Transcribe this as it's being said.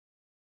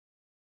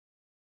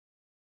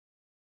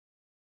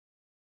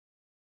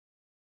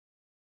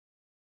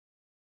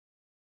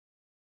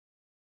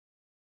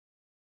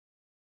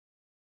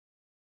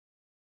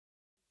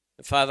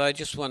Father, I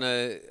just want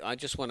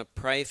to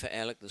pray for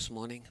Aleck this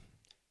morning.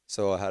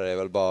 Så Herre, jag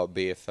vill bara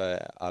be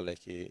för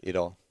Aleck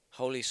idag.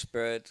 Holy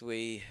Spirit,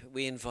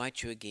 we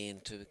invite you again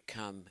to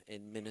come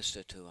and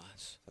minister to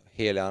us.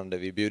 Helige Ande,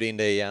 vi bjuder in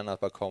dig igen att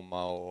bara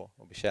komma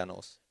och betjäna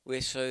oss.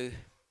 We're so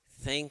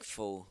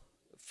thankful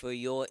for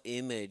your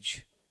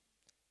image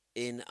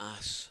in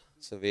us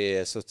Så vi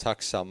är så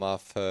tacksamma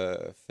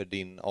för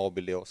din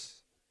avbild i oss.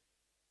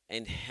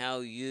 and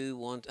how you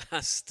want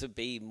us to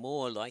be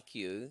more like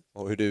you.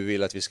 Och hur du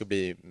vill att vi ska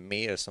bli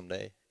mer som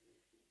dig.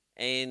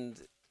 And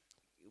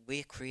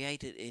we're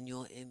created in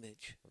your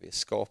image. Vi är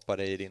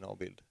skapade i din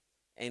avbild.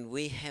 And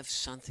we have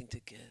something to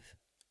give.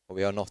 Och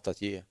vi har något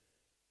att ge.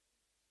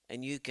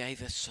 And you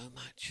gave us so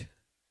much.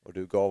 Och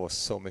du gav oss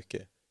så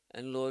mycket.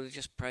 And Lord, I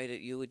just pray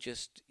that you would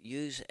just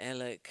use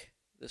Aleck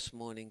this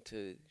morning to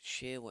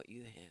share what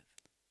you have.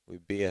 Och vi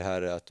ber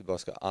Herre att du bara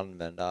ska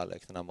använda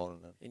Aleck den här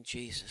morgonen. In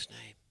Jesus'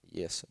 name.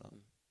 I Jesu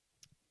namn.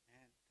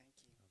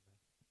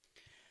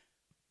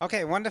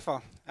 Okay, wonderful.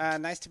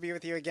 Nice to be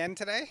with you again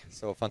today.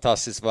 Så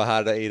fantastiskt att vara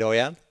här idag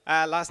igen.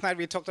 Last night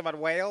we talked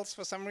about whales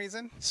for some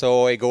reason,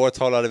 Så igår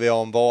talade vi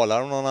om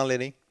valar av någon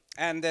anledning.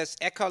 and there's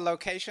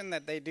echolocation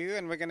that they do,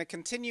 and we're going to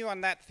continue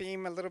on that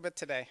theme a little bit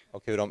today.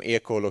 Och hur de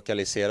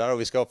ekolokaliserar.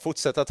 Och vi ska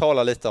fortsätta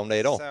tala lite om det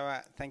idag.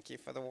 So thank you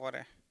for the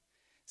water.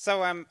 So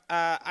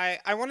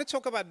I want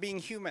to talk about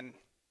being human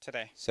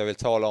today. Så jag vill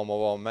tala om att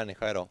vara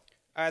människa idag.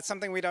 It's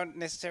something we don't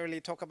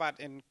necessarily talk about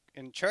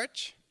in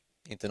church.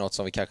 Inte något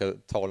som vi kanske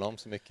talar om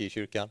så mycket i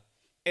kyrkan.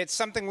 It's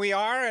something we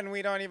are, and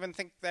we don't even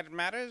think that it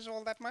matters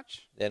all that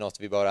much. Det är något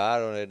vi bara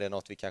är och det är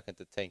något vi kanske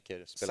inte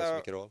tänker spelar så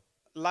mycket roll.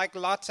 Like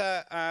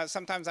Lotta,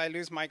 sometimes I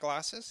lose my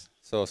glasses.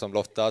 Så som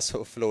Lotta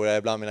så förlorar jag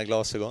ibland mina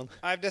glasögon.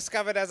 I've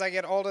discovered as I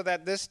get older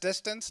that this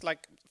distance,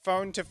 like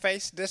phone to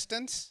face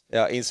distance,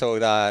 Jag insåg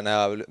där när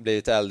jag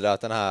blivit äldre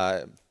att den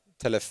här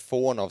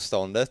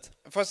telefonavståndet.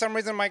 for some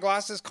reason my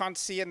glasses can't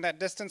see in that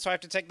distance, so I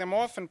have to take them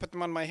off and put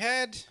them on my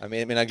head.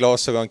 Mina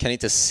glasögon kan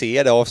inte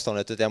se det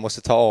avståndet utan jag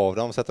måste ta av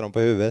dem och sätta dem på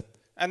huvudet.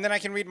 And then I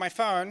can read my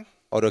phone.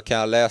 Och då kan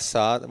jag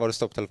läsa vad det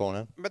står på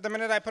telefonen. But the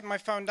minute I put my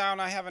phone down,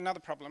 I have another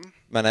problem.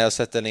 Men när jag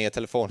sätter ner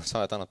telefonen så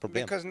har jag ett annat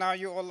problem. Because now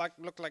you all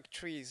look like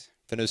trees.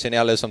 För nu ser ni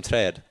alla ut som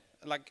träd.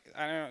 Like, I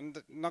don't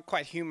know, not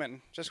quite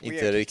human, just Inte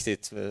weird.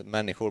 riktigt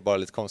människor, bara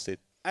lite konstigt.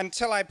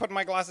 Until I put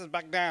my glasses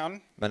back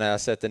down. Men när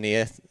jag sätter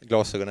ner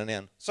glasögonen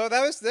igen. So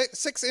that was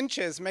 6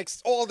 inches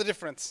makes all the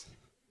difference.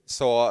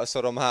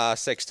 Så de här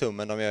 6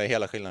 tummen, de gör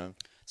hela skillnaden.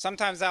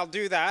 Sometimes I'll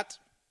do that,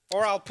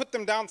 or I'll put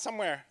them down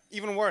somewhere,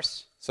 even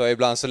worse. Så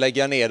ibland så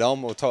lägger jag ner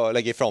dem och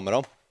lägger ifrån mig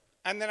dem.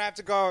 And then I have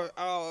to go,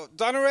 oh,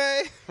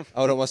 Donneray.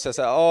 Och då måste jag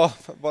säga,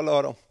 vad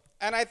la de?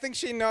 And I think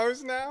she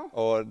knows now,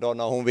 Och då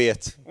när hon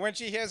vet, when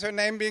she hears her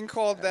name being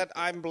called, that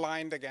I'm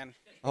blind again.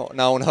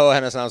 när hon hör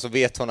hennes namn så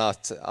vet hon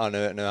att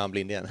nu är han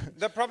blind igen.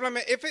 The problem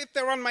is, if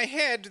they're on my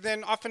head,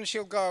 then often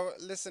she'll go,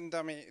 listen,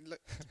 dummy, look,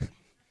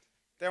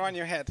 they're on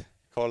your head.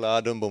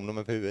 Kolla dumbom, de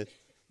är på huvudet.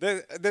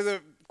 There's a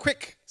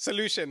quick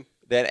solution.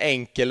 Det är en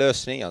enkel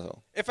lösning alltså.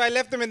 If I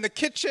left them in the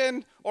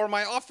kitchen or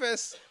my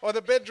office or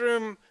the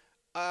bedroom,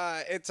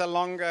 it's a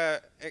longer,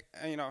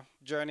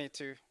 journey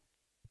to.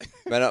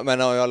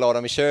 Men om jag la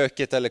dem i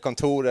köket eller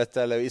kontoret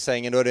eller i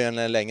sängen, då är det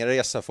en längre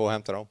resa för att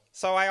hämta dem.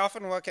 So I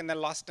often work in the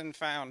lost and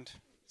found.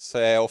 Så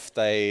jag är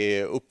ofta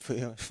i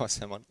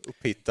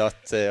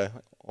upphittat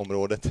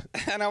området.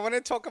 And I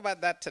want to talk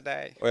about that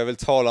today. Och jag vill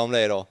tala om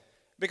det idag.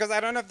 Because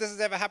I don't know if this has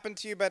ever happened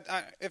to you, but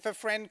if a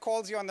friend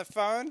calls you on the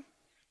phone,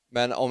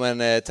 Men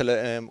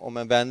om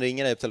en vän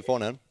ringer dig på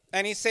telefonen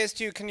and he says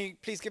to you, can you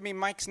please give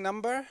me Mike's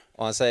number?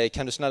 och han säger,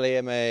 kan du snälla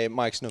ge mig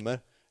Mikes nummer?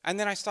 And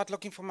then I start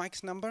looking for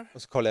Mike's number,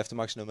 Och så kollar jag efter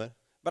Mikes nummer.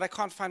 but I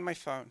can't find my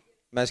phone.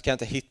 Men så kan jag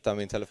inte hitta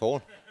min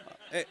telefon.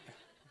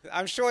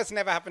 I'm sure it's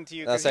never happened to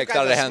you. Det har 'Cause you säkert guys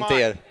aldrig are hänt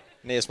smart. er.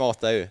 Ni är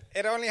smarta ju.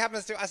 It only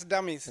happens to us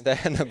dummies. Det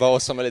händer bara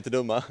oss som är lite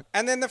dumma.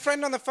 And then the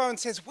friend on the phone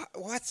says,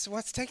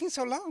 what's taking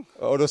so long?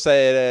 Och då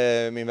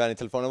säger min vän i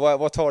telefonen,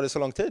 vad tar det så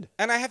lång tid?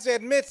 And I have to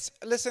admit,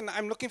 listen,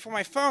 I'm looking for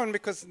my phone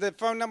because the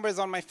phone number is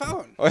on my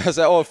phone. Och jag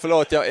säger,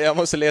 förlåt, jag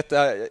måste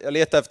jag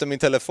letar efter min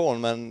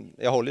telefon, men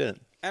jag håller i den.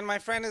 And my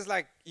friend is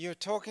like, you're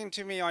talking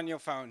to me on your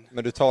phone.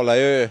 Men du talar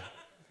ju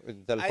i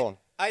din telefon.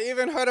 I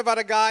even heard about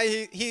a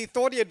guy, he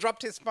thought he had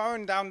dropped his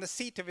phone down the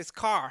seat of his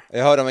car.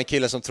 Jag hörde om en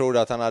kille som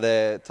trodde att han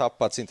hade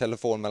tappat sin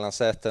telefon mellan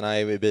sätena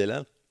i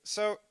bilen.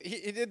 So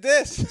he did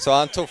this. Så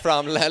han tog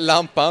fram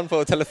lampan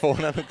på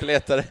telefonen och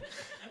letade.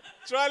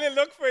 Trying to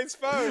look for his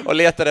phone. Och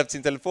letade efter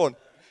sin telefon.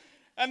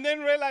 And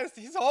then realized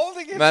he's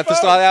holding his Men phone.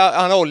 förstår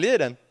han håller i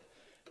den.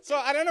 So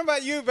I don't know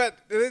about you, but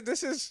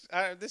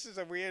this is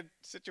a weird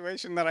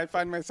situation that I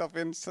find myself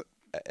in.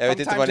 Jag vet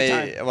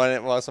inte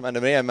vad som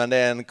händer med det, men det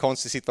är en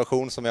konstig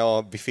situation som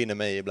jag befinner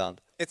mig i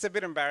ibland. It's a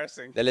bit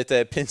embarrassing. Det är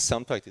lite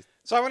pinsamt faktiskt.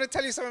 So I want to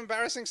tell you some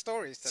embarrassing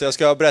stories today. Så jag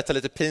ska berätta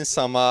lite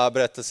pinsamma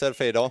berättelser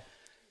för idag.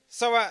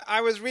 So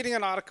I was reading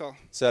an article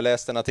Så jag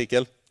läste en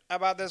artikel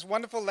about this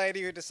wonderful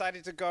lady who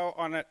decided to go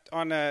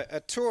on a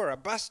tour, a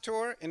bus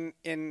tour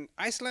in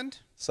Iceland.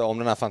 så om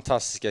den här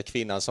fantastiska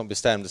kvinnan som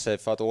bestämde sig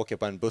för att åka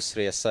på en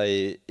bussresa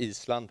i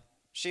Island.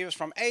 She was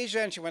from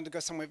Asia and she wanted to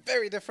go somewhere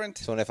very different.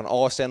 Så hon är från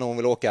Asien och hon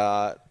vill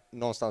åka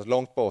någonstans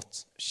långt bort.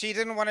 She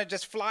didn't want to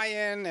just fly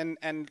in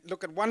and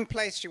look at one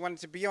place. She wanted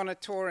to be on a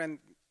tour and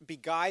be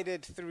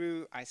guided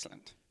through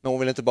Iceland. Men hon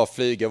ville inte bara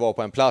flyga och vara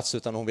på en plats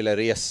utan hon ville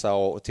resa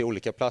och till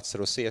olika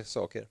platser och se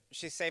saker.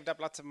 She saved up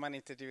lots of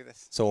money to do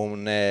this. Så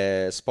hon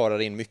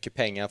sparade in mycket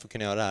pengar för att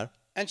kunna göra det här.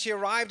 And she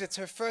arrived, it's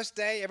her first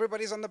day,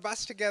 everybody's on the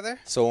bus together.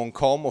 Så hon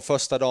kom och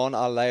första dagen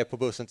alla är på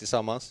bussen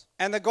tillsammans.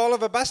 And the goal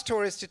of a bus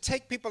tour is to take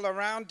people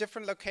around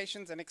different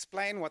locations and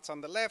explain what's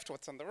on the left,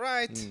 what's on the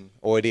right.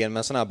 Och idén med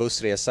en sån här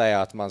bussresa är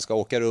att man ska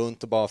åka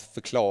runt och bara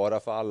förklara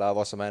för alla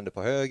vad som händer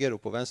på höger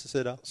och på vänster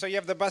sida. So you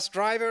have the bus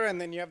driver and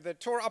then you have the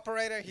tour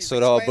operator. He's Så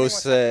du har explaining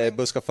what's happening.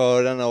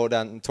 busschauffören och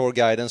den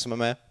tourguiden som är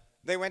med.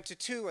 They went to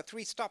 2 or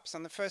 3 stops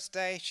on the first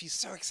day. She's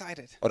so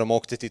excited. Och de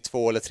åkte till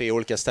 2 eller 3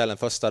 olika ställen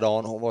första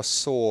dagen. Hon var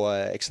så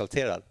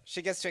exalterad.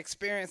 She gets to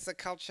experience the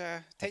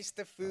culture, taste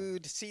the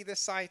food, see the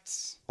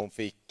sights, Hon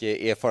fick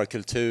erfara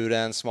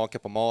kulturen, smaka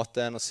på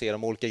maten och se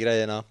de olika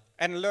grejerna.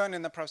 and learn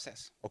in the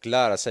process. Och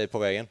lära sig på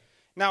vägen.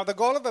 Now, the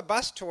goal of a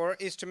bus tour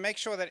is to make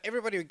sure that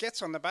everybody who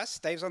gets on the bus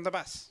stays on the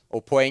bus.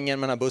 Och poängen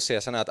med den här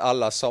bussresan är att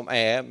alla som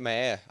är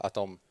med, att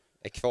de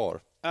är kvar.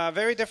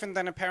 Very different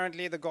than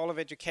apparently the goal of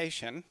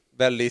education,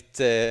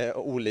 Väldigt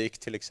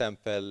olikt till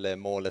exempel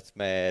målet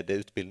med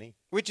utbildning.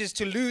 which is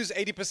to lose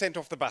 80%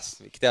 off the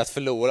bus. Vilket är att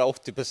förlora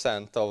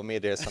 80% av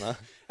medresorna.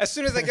 As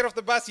soon as they get off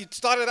the bus, you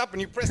start it up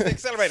and you press the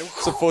accelerator.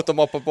 Så fort de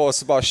hoppar på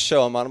så bara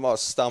kör man och bara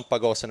stampar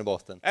gasen i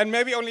botten. And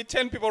maybe only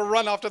 10 people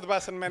run after the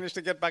bus and manage to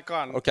get back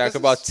on. Och kanske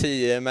bara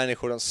 10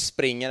 människor de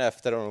springer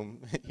efter och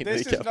de hinner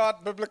This is ikapp.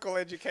 not biblical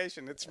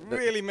education. It's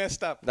really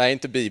messed up. Det är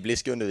inte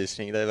biblisk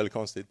undervisning, det är väldigt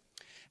konstigt.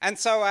 And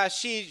so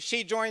she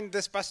joined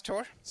this bus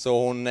tour, Så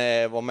hon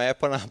var med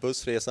på den här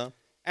bussresan.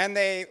 and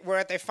they were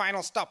at their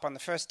final stop on the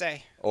first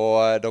day.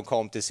 Och de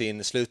kom till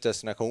sin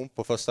slutdestination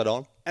på första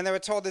dagen. And they were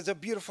told there's a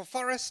beautiful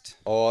forest.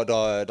 Och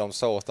de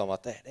sa åt dem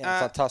att det är en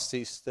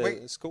fantastisk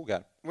skog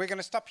här. We're going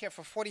to stop here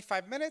for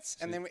 45 minutes,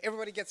 and then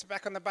everybody gets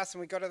back on the bus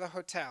and we go to the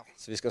hotel.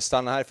 Så vi ska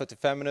stanna här i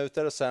 45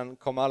 minuter och sen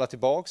kommer alla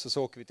tillbaks och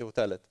så åker vi till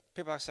hotellet.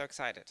 People are so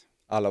excited.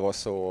 Alla var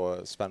så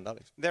spända.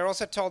 Liksom. They're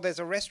also told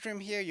there's a restroom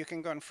here. You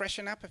can go and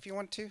freshen up if you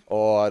want to.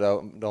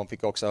 Och de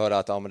fick också höra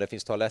att men det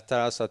finns toaletter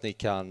här så att ni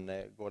kan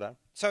gå där.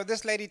 So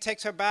this lady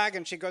takes her bag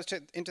and she goes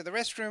into the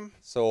restroom.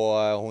 Så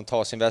hon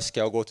tar sin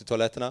väska och går till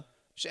toaletterna.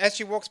 As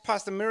she walks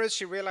past the mirrors,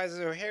 she realizes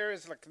her hair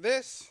is like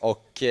this.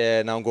 Och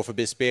när hon går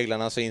förbi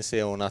speglarna så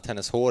inser hon att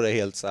hennes hår är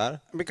helt så här.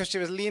 Because she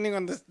was leaning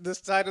on the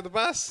side of the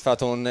bus. För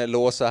att hon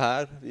låg så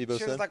här i She was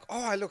bussen. like,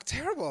 oh, I look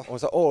terrible. Och hon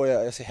sa,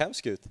 jag ser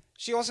hemsk ut.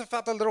 She also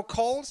felt a little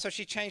cold, so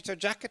she changed her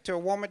jacket to a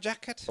warmer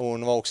jacket.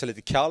 Hon var också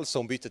lite kall så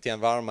hon bytte till en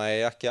varmare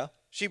jacka.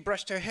 She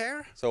brushed her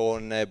hair. Så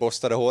hon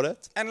borstade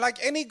håret. And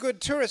like any good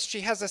tourist,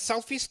 she has a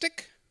selfie stick.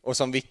 Och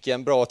som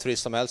vilken bra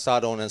turist som helst så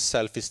hade hon en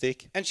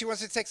selfie-stick. And she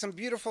wants to take some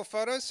beautiful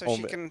photos so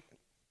she can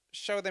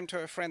show them to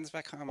her friends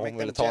back home. Hon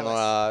ville ta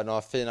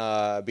några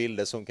fina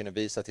bilder som hon kunde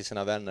visa till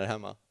sina vänner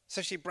hemma.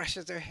 So she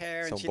brushes her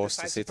hair Så and she hon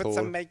borstar decides sitt to put hår.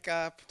 some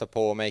makeup Ta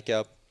på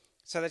makeup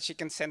so that she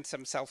can send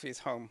some selfies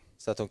home.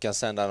 så att hon kan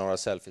sända några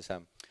selfies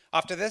hem.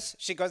 After this,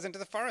 she goes into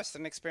the forest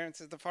and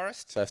experiences the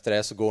forest. Så efter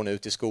det så går hon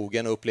ut i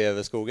skogen och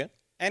upplever skogen.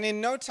 And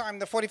in no time,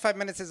 the 45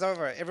 minutes is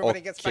over. Everybody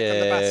Och gets back on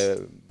the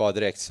bus. bara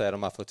direkt så är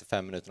de här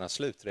 45 minuterna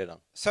slut redan.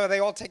 So they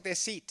all take their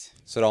seat.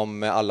 Så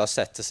de alla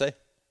sätter sig.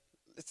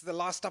 It's the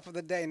last stop of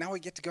the day. Now we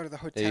get to go to the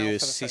Det hotel är ju for the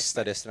first sista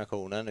night.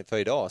 destinationen för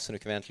idag så nu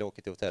kan vi äntligen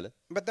åka till hotellet.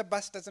 But the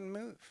bus doesn't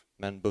move.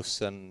 Men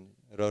bussen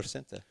rör sig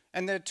inte.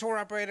 And the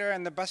tour operator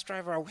and the bus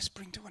driver are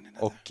whispering to one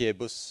another. Och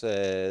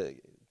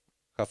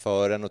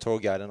busschauffören och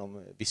tourguiden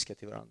de viskar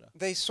till varandra.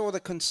 They saw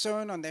the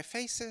concern on their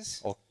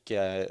faces. Och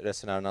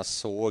resenärerna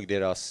såg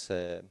deras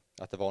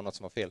att det var något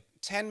som var fel.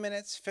 10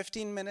 minutes,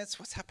 15 minutes,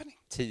 what's happening?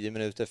 10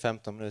 minuter,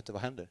 15 minuter,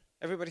 vad händer?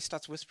 Everybody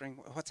starts whispering,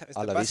 is the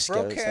Alla bus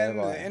viskar och säger broken?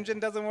 bara, The engine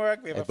doesn't work,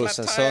 we have är a flat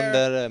bussen tire.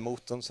 sönder, är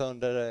motorn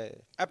sönder?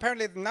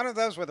 Apparently none of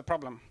those were the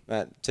problem.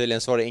 Men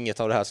tydligen så var det inget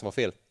av det här som var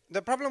fel.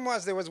 The problem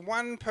was there was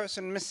one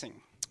person missing.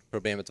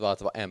 Problemet var att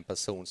det var en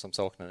person som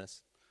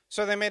saknades.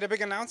 So they made a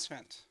big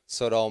announcement.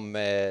 Så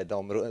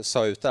de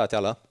sa ut det här till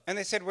alla. And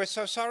they said, we're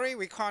so sorry,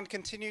 we can't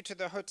continue to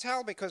the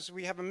hotel because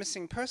we have a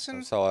missing person.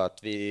 De sa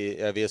att vi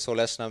är så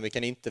ledsna, vi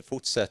kan inte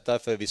fortsätta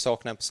för vi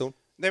saknar en person.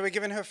 They were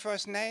given her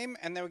first name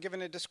and they were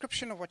given a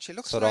description of what she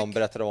looks Så de like.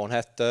 berättade vad hon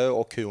hette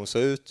och hur hon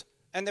såg ut.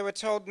 And they were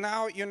told,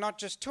 now you're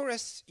not just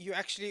tourists, you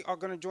actually are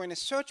going to join a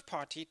search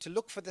party to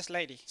look for this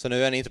lady. Så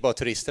nu är ni inte bara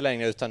turister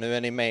längre utan nu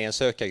är ni med i en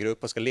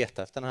sökargrupp och ska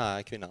leta efter den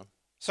här kvinnan.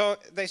 So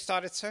they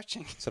started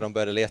searching. Så de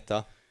började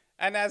leta.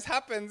 And as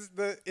happens,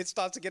 it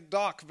starts to get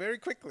dark very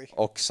quickly.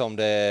 Och som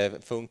det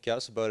funkar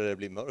så började det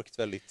bli mörkt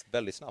väldigt,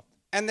 väldigt snabbt.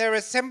 And they're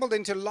assembled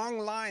into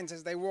long lines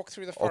as they walk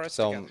through the Och forest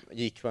de together.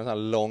 gick på en sån här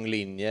lång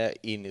linje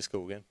in i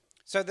skogen.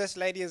 So this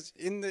lady is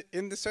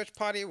in the search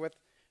party with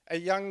a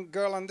young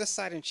girl on this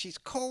side and she's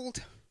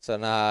cold. Så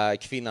den här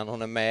kvinnan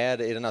hon är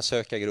med i den här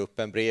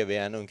sökargruppen bredvid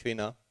en ung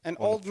kvinna. An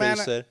Hon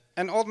fryser.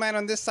 old man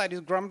on this side is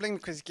grumbling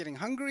because he's getting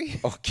hungry.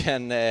 Och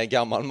en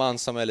gammal man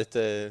som är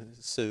lite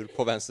sur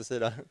på vänster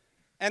sida.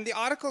 And the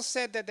article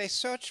said that they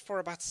searched for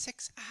about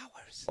 6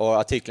 hours. Och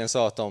artikeln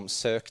sa att de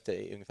sökte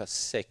i ungefär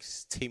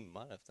 6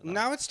 timmar efter den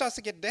här. Now it starts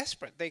to get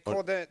desperate.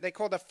 They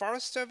call the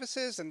forest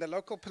services and the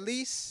local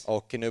police.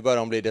 Och nu börjar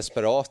de bli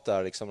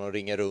desperata, liksom de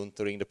ringer runt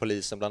och ringde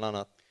polisen bland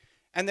annat.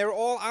 And they're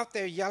all out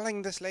there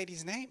yelling this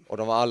lady's name. Och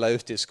de var alla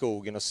ute i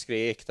skogen och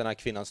skrek den här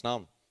kvinnans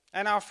namn.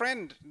 And our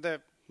friend,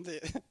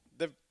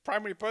 the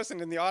primary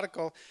person in the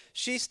article,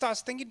 she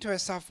starts thinking to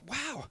herself,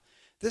 wow,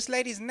 this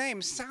lady's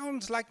name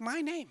sounds like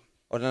my name.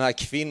 Och den här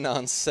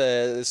kvinnan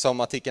som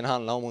artikeln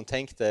handlar om, hon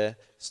tänkte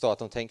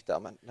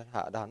men det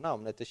här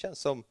namnet, det känns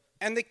som,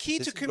 And det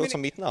låter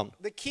som mitt namn.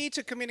 the key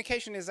to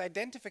communication is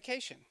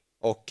identification.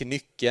 Och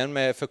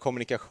nyckeln för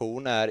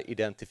kommunikation är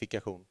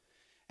identifikation.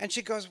 And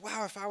she goes,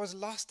 wow, if I was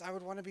lost, I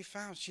would want to be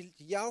found. She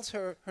yells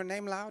her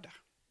name louder.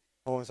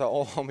 Och hon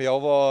sa, om jag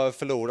var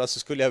förlorad så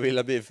skulle jag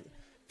vilja bli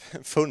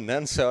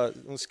funnen, så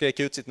hon skrek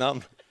ut sitt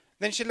namn.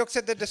 Then she looks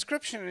at the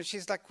description and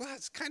she's like, well,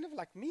 it's kind of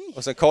like me.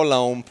 Och sen kollar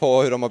hon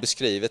på hur de har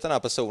beskrivit den här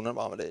personen och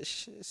bara, men det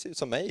ser ut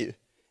som mig.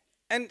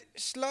 And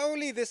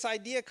slowly this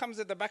idea comes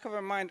at the back of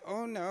her mind,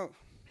 oh no.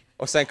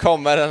 Och sen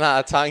kommer den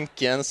här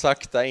tanken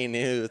sakta in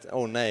i huvudet,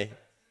 nej.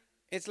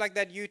 It's like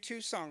that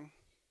U2 song.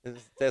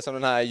 Det är som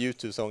den här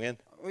YouTube-sången.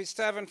 We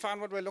still haven't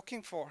found what we're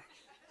looking for.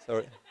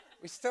 Sorry.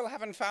 We still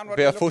haven't found what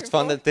Vi har we're looking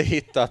fortfarande for. inte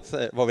hittat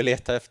vad vi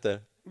letar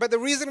efter. But the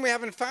reason we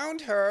haven't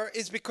found her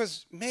is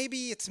because maybe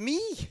it's me.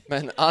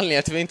 Men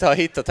anledningen till att vi inte har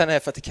hittat henne är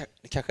för att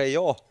det kanske är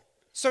jag.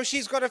 So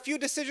she's got a few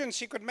decisions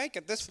she could make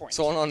at this point.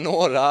 Så hon har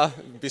några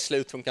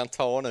beslut hon kan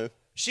ta nu.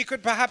 She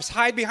could perhaps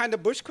hide behind a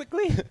bush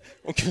quickly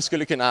Hon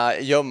skulle kunna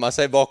gömma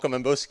sig bakom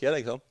en buske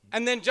liksom.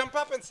 and then jump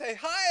up and say,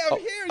 hi, I'm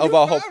here, Och you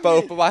bara found hoppa me.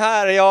 upp och bara,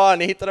 här är jag,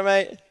 ni hittade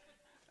mig.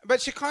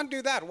 But she can't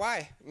do that.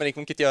 Why? Men ni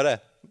kommer inte göra det.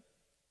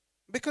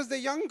 Because the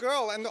young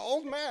girl and the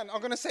old man are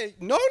going to say,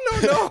 no,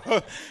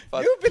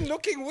 you've been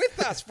looking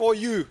with us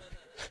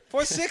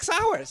for 6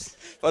 hours.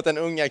 För att den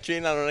unga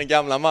kvinnan och den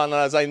gamla mannen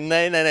har sagt,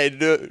 nej,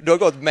 du har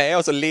gått med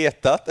oss och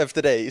letat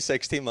efter dig i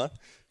 6 timmar.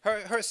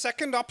 Her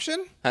second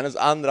option, Hennes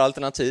andra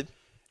alternativ,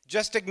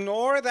 just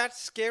ignore that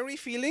scary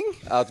feeling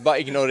att bara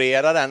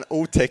ignorera den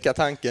otäcka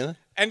tanken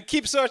and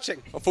keep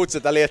searching. och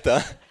fortsätta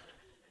leta.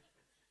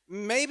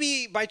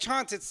 Maybe by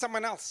chance it's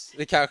someone else.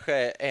 Det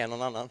kanske är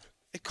någon annan.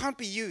 It can't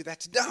be you,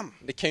 that's dumb.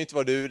 Det kan ju inte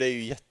vara du, det är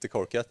ju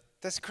jättekorkat.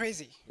 That's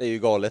crazy. Det är ju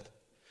galet.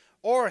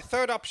 Or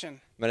third option,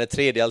 Men det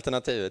tredje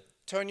alternativet,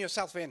 turn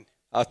yourself in.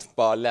 att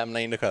bara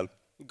lämna in dig själv.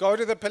 Go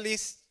to the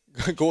police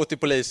Gå till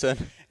polisen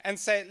and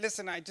say,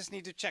 listen, I just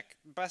need to check.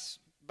 Bus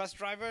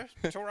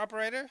driver, tour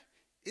operator,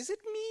 is it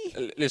me?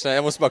 Lyssna,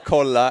 jag måste bara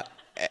kolla,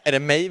 är det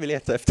mig vi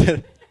letar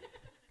efter?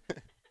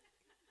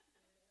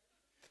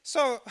 So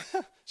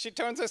she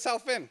turns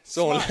herself in.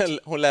 Så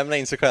hon lämnar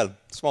in sig själv.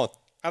 Smart.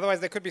 Otherwise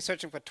they could be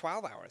searching for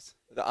 12 hours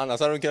Annars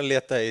hade de kunnat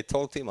leta i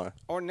 12 timmar.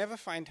 or never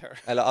find her.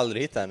 Eller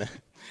aldrig hitta henne.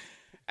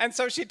 And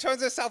so she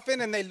turns herself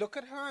in and they look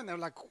at her and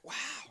they're like,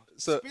 wow,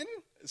 spin?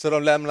 Så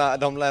de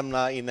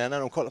lämnar in henne,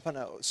 de kollar på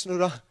henne och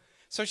snurrar.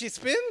 So she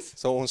spins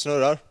Så hon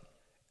snurrar.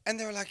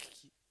 and they're like,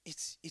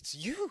 it's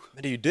you,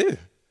 Men det är ju du.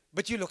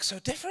 but you look so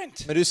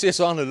different. Men du ser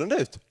så annorlunda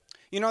ut.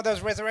 You know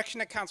those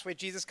resurrection accounts where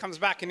Jesus comes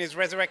back in his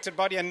resurrected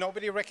body and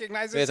nobody Du vet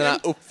recognizes den här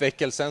him?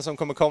 uppväckelsen som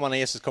kommer komma när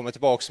Jesus kommer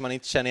tillbaka så man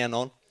inte känner igen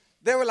någon.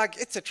 They were like,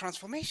 it's a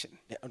transformation.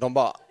 De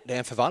bara, det är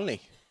en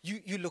förvandling.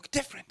 You look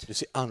different. Du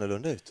ser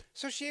annorlunda ut.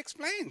 So she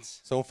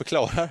explains. Så hon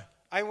förklarar.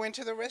 I went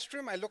to the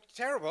restroom, I looked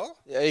terrible.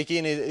 Jag gick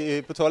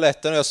in på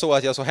toaletten och jag såg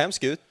att jag såg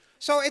hemsk ut.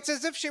 So it's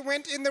as if she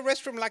went in the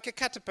restroom like a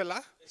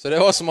caterpillar. Så det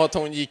var som att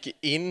hon gick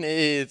in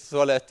i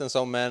toaletten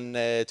som en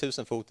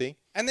tusenfoting.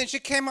 And then she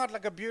came out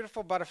like a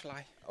beautiful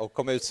butterfly. Och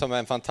kom ut som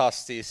en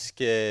fantastisk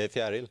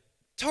fjäril.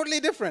 Totally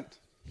different.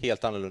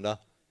 Helt annorlunda.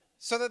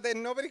 So that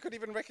then nobody could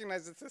even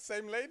recognize it's the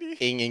same lady.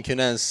 Ingen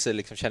kunde ens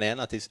liksom känna igen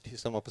att det är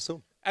samma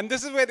person. And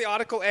this is where the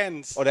article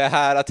ends. Och det är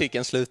här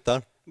artikeln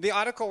slutar. The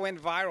article went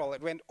viral.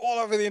 It went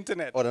all over the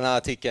internet. Och den här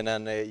artikeln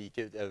den gick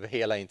ut över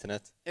hela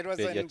internet. It was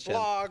Blev in jättekänd.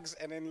 blogs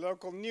and in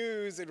local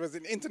news. It was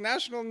in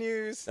international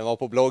news. Den var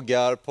på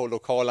bloggar, på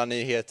lokala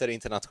nyheter,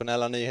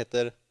 internationella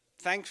nyheter.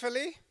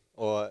 Thankfully,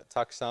 Och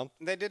tacksamt.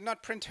 they did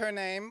not print her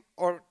name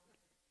or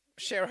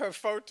share her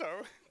photo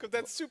because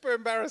that's super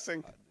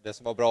embarrassing. Det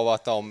som var bra var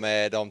att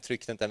de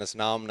tryckte inte hennes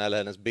namn eller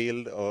hennes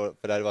bild,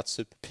 för det hade varit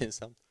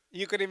superpinsamt.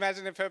 You could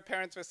imagine if her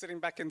parents were sitting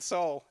back in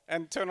Seoul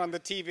and turn on the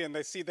TV and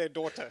they see their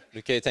daughter.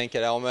 Du kan ju tänka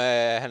dig om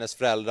hennes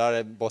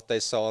föräldrar borta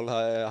i Seoul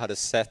hade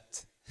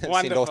sett sin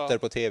Wonderful. dotter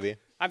på TV.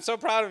 I'm so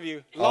proud of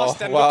you. Ja,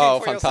 Lost and wow, looking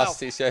for yourself.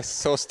 fantastiskt. Jag är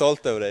så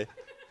stolt över dig.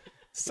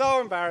 So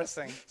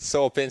embarrassing.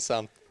 Så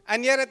pinsamt.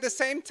 And yet at the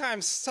same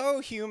time,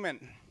 so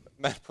human.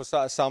 Men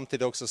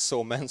samtidigt också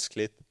så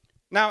mänskligt.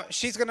 Now,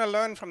 she's going to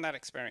learn from that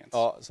experience.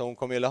 Ja, så hon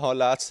kommer ju ha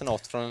lärt sig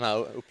något från den här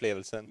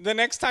upplevelsen. The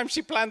next time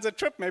she plans a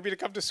trip, maybe to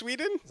come to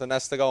Sweden, Så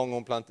nästa gång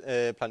hon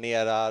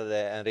planerar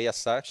en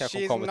resa, kanske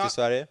hon kommer till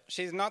Sverige,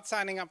 she's not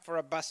signing up for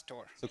a bus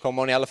tour. så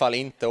kommer hon i alla fall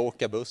inte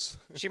åka buss.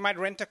 She might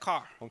rent a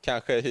car. Hon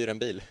kanske hyr en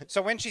bil.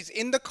 So when she's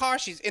in the car,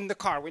 she's in the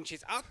car. When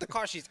she's out the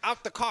car, she's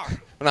out the car.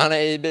 Och när han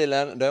är i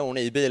bilen, då är hon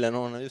i bilen.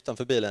 Och hon är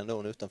utanför bilen, då är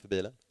hon utanför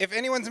bilen. If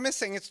anyone's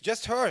missing, it's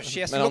just her.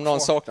 She has to Men om någon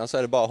look for. saknas så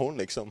är det bara hon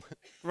liksom.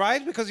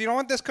 Right? Because you don't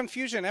want this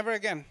confusion ever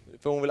again.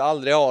 För hon vill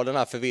aldrig ha den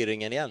här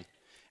förvirringen igen.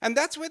 And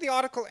that's where the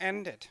article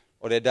ended.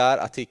 Och det är där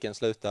artikeln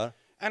slutar.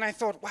 And I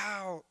thought,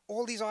 wow,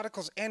 all these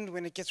articles end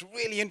when it gets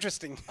really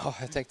interesting.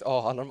 Jag tänkte,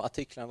 alla de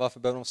artiklarna, varför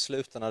behöver de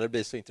sluta när det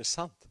blir så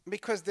intressant?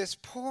 Because this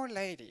poor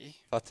lady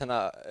För att den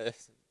här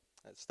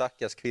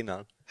stackars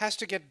kvinnan has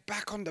to get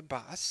back on the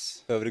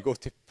bus behöver gå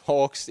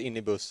tillbaks in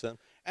i bussen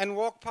and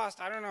walk past,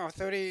 I don't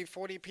know,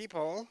 30-40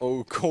 people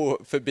och gå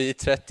förbi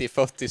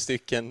 30-40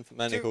 stycken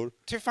människor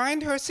to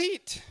find her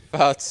seat,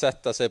 för att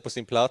sätta sig på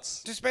sin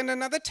plats to spend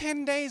another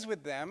 10 days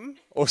with them,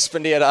 och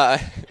spendera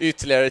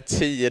ytterligare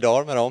 10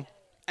 dagar med dem.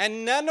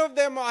 and none of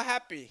them are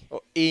happy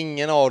Och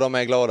ingen av dem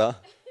är glada.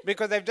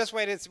 because they've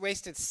just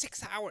wasted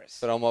 6 hours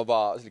För de har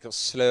bara liksom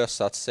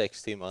slösat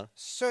 6 timmar.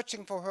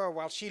 searching for her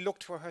while she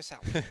looked for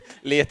herself.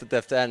 Letat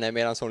efter henne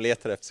medan hon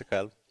letar efter sig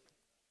själv.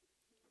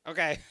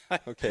 Okay.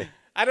 Okej.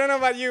 I don't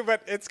know about you, but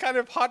it's kind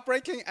of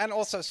heartbreaking and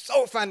also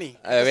so funny.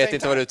 at the Jag vet same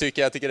inte vad time. du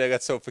tycker. Jag tycker det är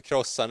rätt så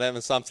förkrossande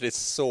men samtidigt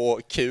så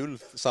kul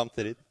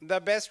samtidigt. The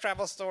best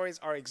travel stories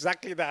are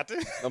exactly that.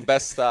 De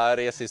bästa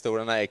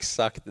resehistorierna är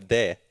exakt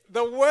det. The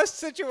worst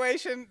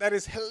situation that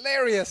is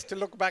hilarious to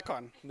look back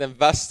on. Den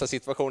värsta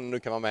situationen du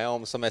kan vara med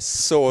om som är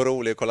så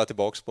rolig att kolla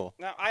tillbaks på.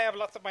 Now, I have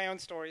lots of my own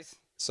stories,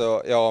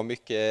 Så ja,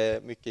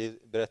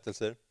 mycket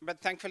berättelser.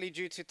 but thankfully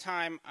due to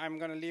time, I'm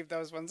going to leave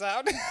those ones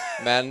out.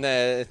 Men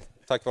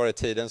tack vare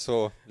tiden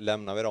så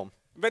lämnar vi dem.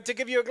 But to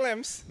give you a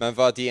glimpse, Men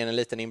för att ge en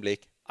liten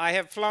inblick I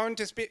have flown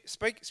to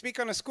speak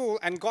on a school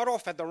and got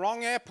off at the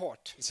wrong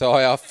airport. så har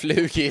jag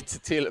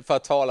flugit för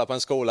att tala på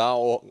en skola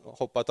och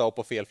hoppat av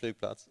på fel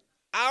flygplats.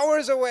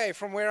 Hours away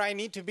from where I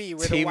need to be,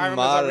 where the wiremen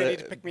are ready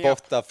to pick me Timmar up.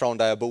 borta från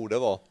där jag borde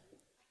vara.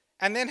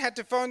 And then had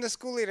to phone the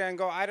school leader and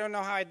go, I don't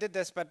know how I did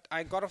this, but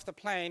I got off the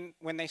plane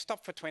when they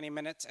stopped for 20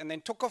 minutes and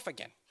then took off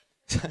again.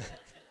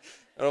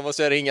 Och då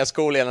måste jag ringa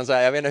skolledaren och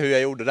säga, jag vet inte hur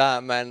jag gjorde det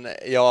här, men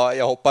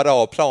jag hoppade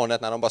av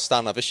planet när de bara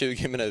stannade för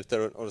 20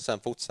 minuter och sen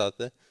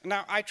fortsatte. Now,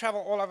 I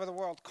travel all over the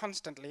world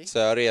constantly. Så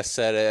jag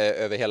reser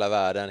över hela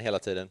världen hela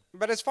tiden.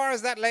 But as far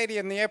as that lady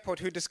in the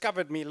airport who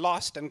discovered me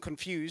lost and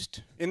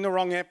confused in the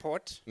wrong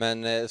airport,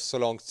 Men så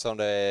långt som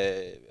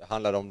det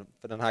handlade om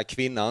den här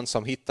kvinnan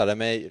som hittade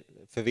mig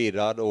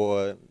förvirrad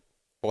och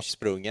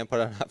bortsprungen på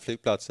den här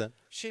flygplatsen.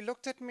 she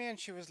looked at me and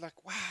she was like,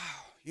 wow,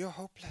 you're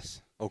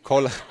hopeless. Och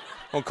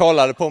hon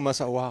kollade på mig och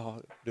sa,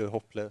 wow, du är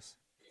hopplös.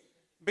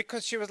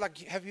 Because she was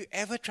like, have you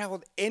ever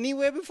traveled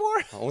anywhere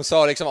before? Hon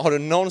sa liksom, har du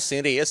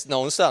någonsin rest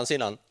någonstans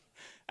innan?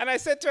 And I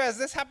said to her, has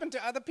this happened to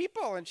other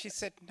people? And she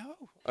said, no.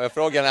 Och jag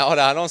frågade henne, har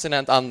det här någonsin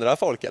hänt andra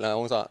folk? Eller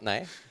hon sa,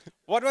 nej.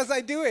 What was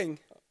I doing?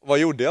 Vad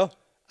gjorde jag?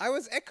 I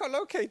was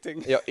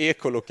echolocating. Jag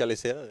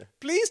ekolokaliserade.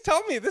 Please tell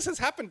me this has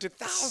happened to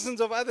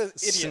thousands of other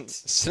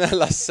idiots.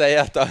 Snälla säg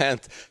att det har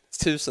hänt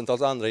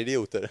tusentals andra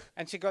idioter.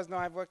 And she goes, no,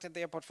 I've worked at the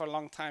airport for a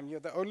long time. You're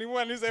the only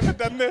one who's ever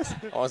done this.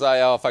 Och hon sa,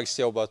 jag har faktiskt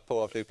jobbat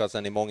på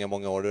flygplatsen i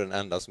många år. Du är den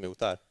enda som gjort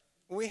det här.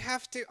 We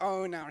have to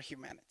own our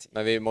humanity.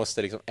 Men vi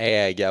måste liksom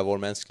äga vår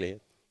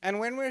mänsklighet. And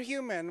when we're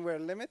human,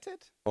 we're limited,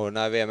 Och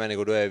när vi är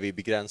människor då är vi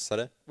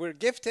begränsade.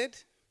 we're gifted,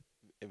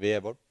 Vi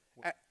är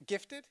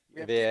gifted,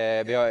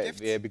 we have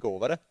vi är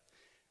begåvade.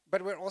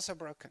 but we're also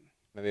broken.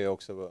 Men vi är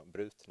också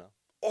brutna.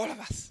 All of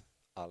us.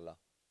 Alla.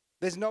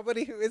 There's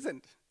nobody who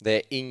isn't, Det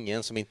är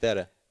ingen som inte är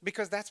det.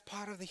 because that's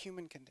part of the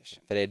human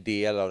condition. För det är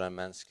del av den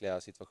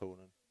mänskliga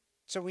situationen.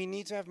 So we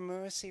need to have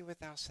mercy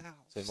with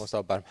ourselves. Så vi måste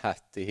ha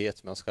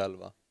barmhärtighet med oss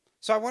själva.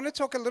 So I want to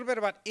talk a little bit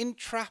about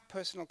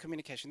intrapersonal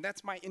communication.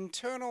 That's my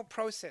internal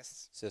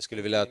process. Så jag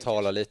skulle vilja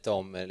tala lite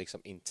om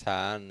liksom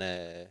intern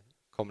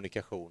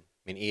kommunikation.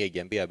 Min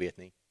egen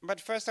bearbetning.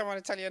 But first I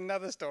want to tell you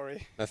another story.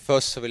 Men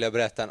först så vill jag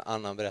berätta en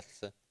annan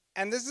berättelse.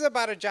 And this is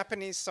about a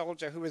Japanese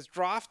soldier who was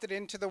drafted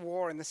into the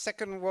war in the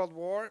Second World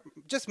War,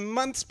 just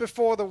months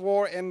before the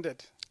war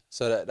ended.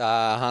 Så det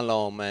här handlar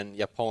om en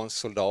japansk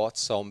soldat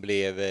som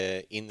blev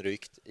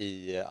inryckt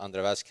i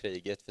andra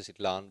världskriget för sitt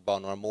land bara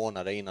några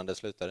månader innan det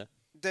slutade.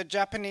 The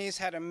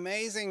Japanese had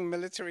amazing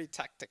military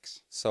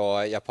tactics.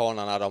 Så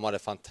japanerna, de hade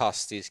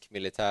fantastisk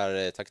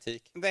militär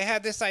taktik. They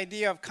had this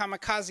idea of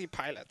kamikaze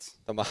pilots,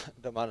 De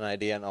hade den här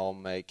idén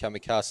om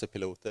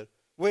kamikazepiloter.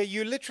 where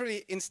you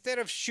literally, instead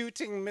of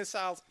shooting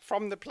missiles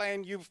from the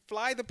plane, you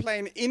fly the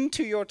plane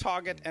into your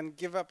target and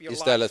give up your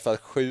Istället life. för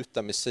att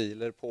skjuta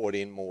missiler på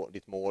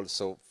ditt mål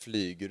så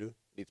flyger du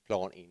ditt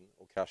plan in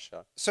och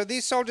kraschar. So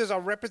these soldiers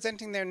are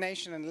representing their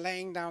nation and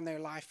laying down their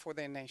life for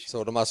their nation.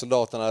 Så de här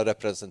soldaterna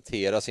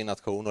representerar sin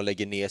nation och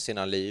lägger ner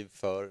sina liv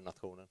för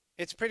nationen.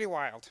 It's pretty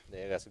wild.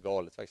 Det är rätt så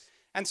galet faktiskt.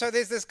 And so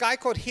there's this guy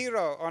called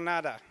Hiro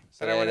Onoda Så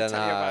that det I är want to den tell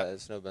you här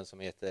about. snubben som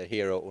heter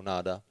Hiro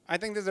Onoda. I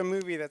think there's a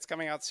movie that's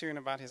coming out soon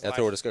about his Jag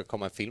tror life. det ska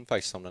komma en film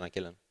faktiskt om den här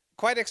killen.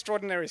 Quite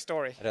extraordinary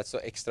story. Rätt så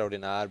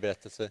extraordinär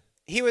berättelse.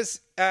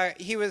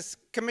 He was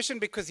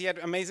commissioned because he had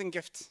amazing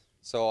gifts.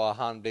 Så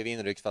han blev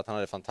inryckt för att han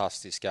hade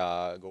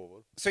fantastiska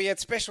gåvor. So he had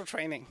special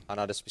training. Han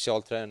hade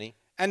specialträning.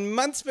 And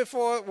months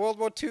before World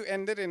War II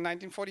ended in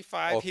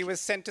 1945, Och- he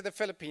was sent to the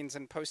Philippines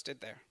and posted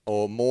there.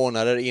 Och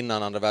månader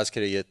innan andra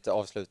världskriget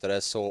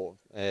avslutades så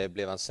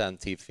blev han sänd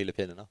till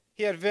Filippinerna.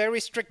 He had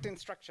very strict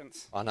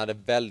instructions. Och han hade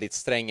väldigt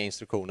stränga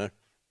instruktioner.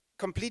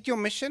 Complete your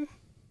mission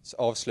Så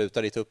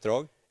avsluta ditt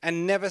uppdrag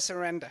and never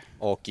surrender.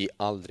 och ge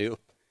aldrig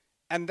upp.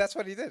 And that's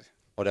what he did.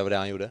 Och det var det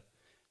han gjorde.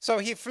 So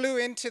he flew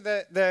into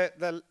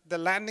the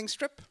landing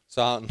strip.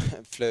 Så han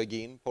flög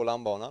in på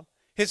landbanan.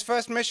 His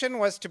first mission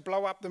was to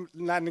blow up the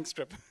landing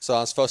strip, Så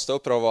hans första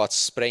uppdrag var att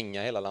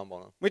spränga hela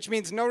landbanan. which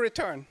means no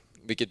return.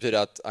 Vilket betyder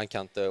att han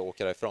kan inte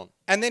åka därifrån.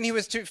 And then he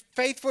was to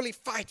faithfully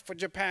fight for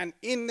Japan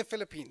in the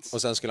Philippines.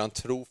 Och sen skulle han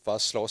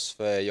trofast slåss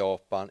för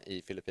Japan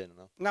i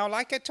Filippinerna. Now,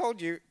 like I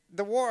told you,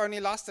 the war only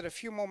lasted a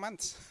few more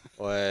months.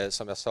 Och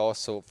som jag sa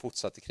så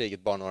fortsatte kriget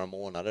bara några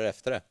månader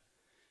efter det.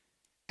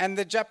 And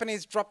the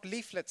Japanese dropped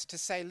leaflets to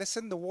say,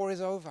 listen, the war is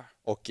over.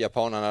 Och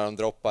japanerna de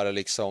droppade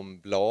liksom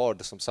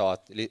blad som sa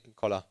att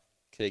kolla,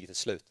 kriget är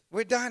slut.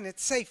 We're done, it's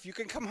safe, you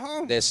can come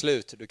home. Det är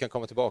slut, du kan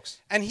komma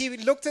tillbaks. And he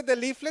looked at the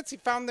leaflets, he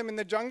found them in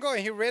the jungle, and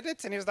he read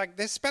it, and he was like,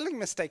 there's spelling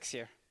mistakes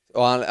here.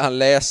 Och han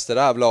läste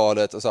det här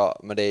bladet och sa,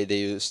 men det är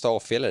ju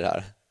stavfel i det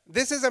här.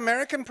 This is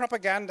American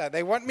propaganda.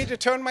 They want me to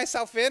turn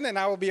myself in and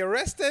I will be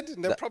arrested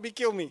and they'll probably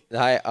kill me. Det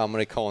här är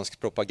amerikansk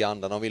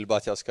propaganda. De vill bara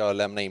att jag ska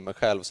lämna in mig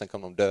själv och sen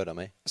kommer de döda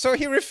mig. So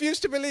he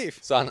refused to believe.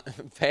 Så han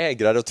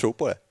vägrade att tro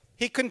på det.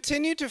 He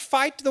continued to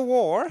fight the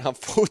war, Han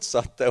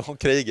fortsatte att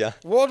kriga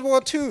World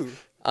War II,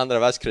 andra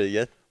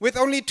världskriget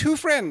with only 2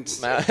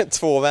 friends med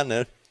 2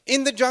 vänner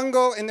in the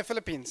jungle in the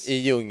Philippines. i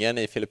djungeln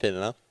i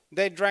Filippinerna.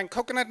 They drank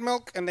coconut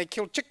milk and they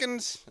killed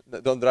chickens.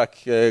 De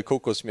drack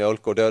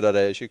kokosmjölk och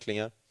dödade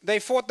kycklingar. They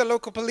fought the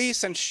local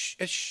police and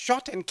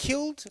shot and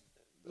killed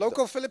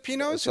local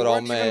Filipinos Så who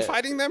weren't even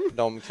fighting them.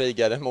 de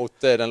krigade mot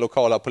den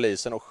lokala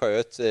polisen och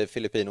sköt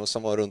Filippinos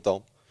som var runt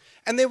om.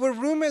 And there were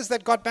rumors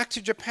that got back to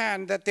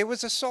Japan that there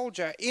was a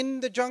soldier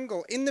in the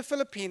jungle in the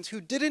Philippines who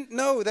didn't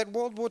know that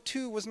World War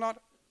II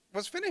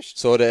was finished.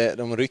 Så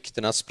de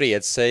ryktena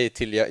spred sig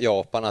till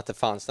Japan att det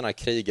fanns den här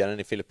krigaren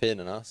i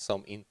Filippinerna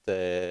som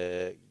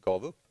inte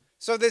gav upp.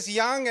 So this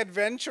young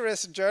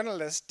adventurous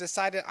journalist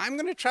decided, I'm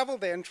going to travel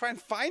there and try and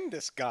find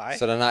this guy.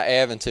 Så den här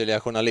äventyrliga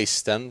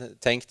journalisten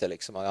tänkte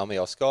liksom, ja men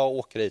jag ska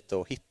åka dit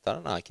och hitta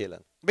den här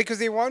killen.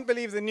 Because he won't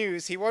believe the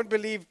news, he won't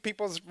believe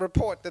people's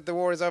report that the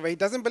war is over. He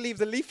doesn't believe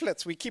the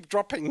leaflets we keep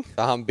dropping.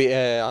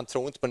 För han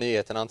tror inte på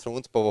nyheterna, han tror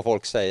inte på vad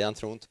folk säger, han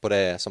tror inte på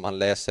det som han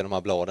läser i de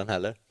här bladen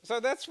heller. So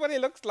that's what he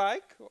looked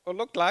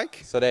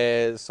like. Så det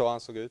är så han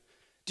såg ut.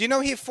 Do you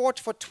know he fought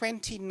for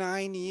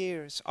 29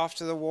 years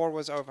after the war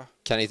was over?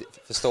 Kan ni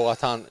förstå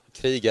att han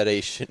krigade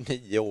i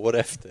 29 år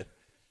efter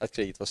att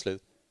kriget var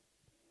slut?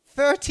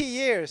 30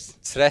 years.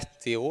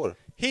 30 år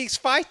He's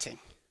fighting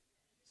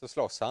så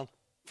slåss han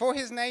for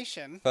his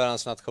nation för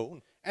hans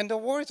nation, and the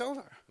war is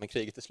over. men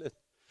kriget är slut.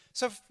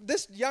 So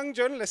this young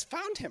journalist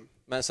found him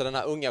Men så den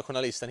här unga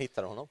journalisten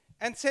hittade honom.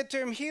 and said to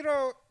him,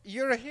 Hero,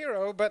 you're a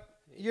hero, but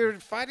you're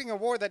fighting a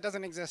war that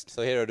doesn't exist.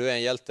 Så Hero, du är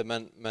en hjälte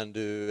men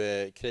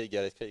du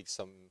krigar ett krig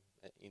som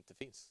inte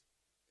finns.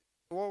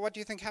 Well, what do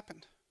you think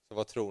happened? Så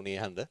vad tror ni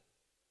hände?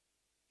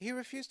 He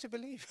refused to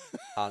believe.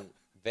 Han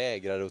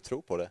vägrade att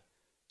tro på det.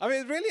 I mean,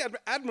 it's really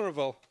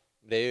admirable.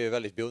 Det är ju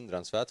väldigt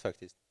beundransvärt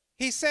faktiskt.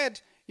 He said,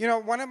 you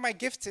know, one of my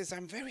gifts is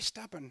I'm very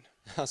stubborn.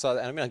 Han sa att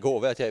en av mina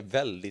gåvor är att jag är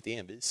väldigt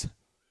envis.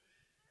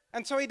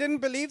 And so he didn't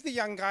believe the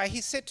young guy.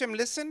 He said to him,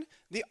 listen,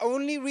 the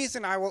only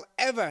reason I will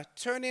ever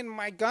turn in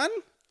my gun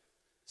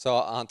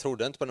Så han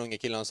trodde inte på den unga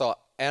killen. Han sa,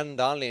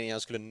 enda anledningen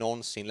jag skulle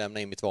någonsin lämna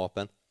in mitt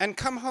vapen and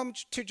come home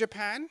to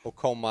Japan och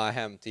komma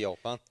hem till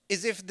Japan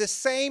is if the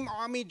same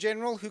army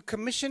general who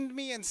commissioned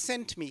me and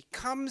sent me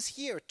comes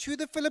here to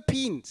the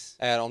Philippines,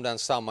 är om den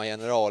samma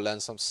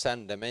generalen som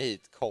sände mig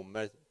hit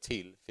kommer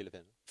till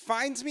Filippinerna.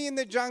 finds me in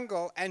the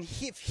jungle, and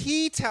if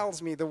he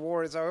tells me the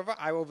war is over,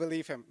 I will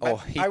believe him. But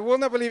Oh, I will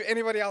not believe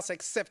anybody else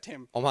except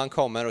him. Om han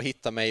kommer och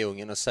hittar mig i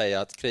djungeln och säger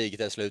att kriget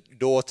är slut,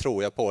 då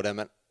tror jag på det,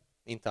 men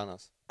inte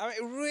annars. I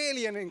mean,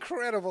 really an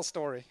incredible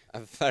story.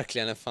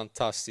 Verkligen en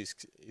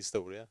fantastisk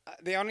historia.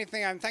 The only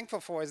thing I'm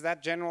thankful for is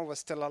that general was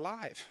still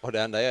alive. Och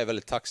det enda jag är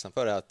väldigt tacksam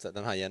för är att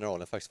den här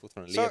generalen faktiskt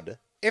fortfarande So levde.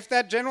 if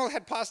that general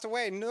had passed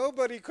away,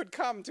 nobody could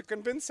come to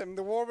convince him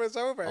the war was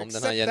over Om den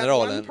except här that one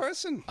generalen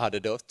person. hade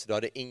dött, då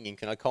hade ingen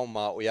kunnat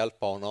komma och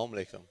hjälpa honom.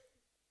 Liksom.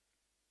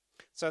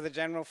 So the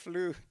general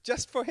flew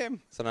just for him.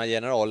 Så den här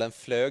generalen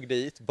flög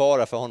dit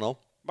bara för honom.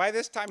 By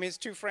this time, his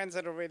 2 friends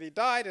had already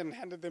died and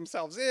handed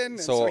themselves in, and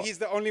So- so he's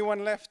the only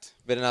one left.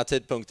 Vid den här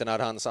tidpunkten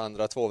hade hans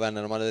andra 2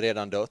 vänner, de hade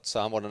redan dött, så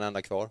han var den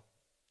enda kvar.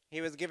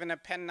 He was given a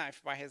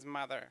penknife by his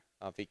mother.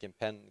 Han fick en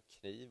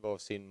pennkniv av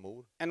sin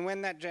mor. And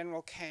when that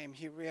general came,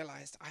 he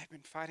realized, I've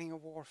been fighting a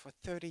war for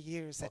 30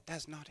 years that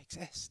does not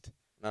exist.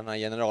 När den här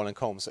generalen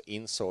kom så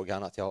insåg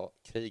han att jag har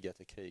krigat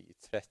ett krig i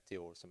 30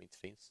 år som inte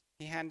finns.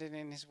 He handed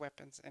in his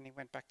weapons and he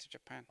went back to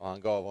Japan. Och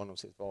han gav honom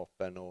sitt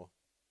vapen och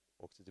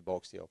åkte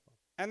tillbaka till Japan.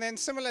 And then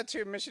similar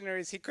to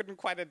missionaries, he couldn't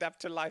quite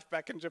adapt to life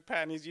back in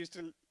Japan. He's used to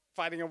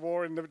fighting a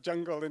war in the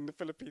jungle in the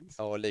Philippines.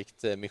 Ja, och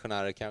likt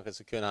missionärer kanske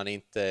så kunde han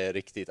inte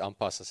riktigt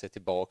anpassa sig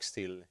tillbaks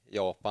till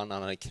Japan.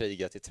 Han hade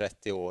krigat i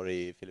 30 år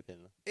i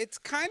Filippinerna.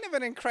 It's kind of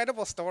an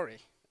incredible story.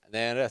 Det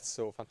är en rätt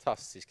så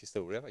fantastisk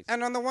historia faktiskt.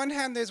 And on the one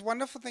hand, there's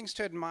wonderful things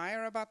to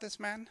admire about this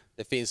man.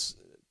 Det finns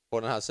på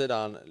den här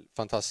sidan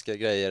fantastiska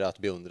grejer att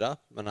beundra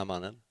med den här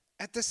mannen.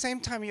 At the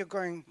same time, you're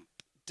going,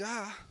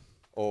 duh.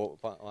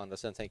 Och på andra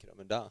sidan tänker de,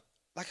 men där,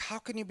 Like, how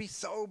can you be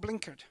so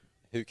blinkered?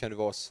 hur kan du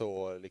vara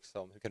så,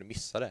 liksom, hur kan du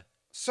missa det?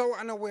 So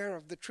unaware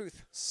of the truth.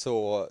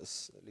 Så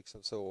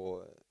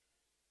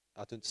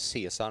att du inte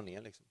ser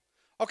sanningen liksom.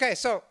 Okay,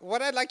 so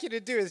what I'd like you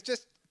to do is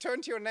just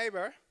turn to your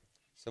neighbor.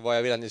 Så vad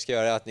jag vill att ni ska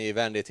göra är att ni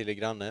vänder er till er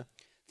granne.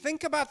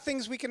 Think about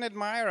things we can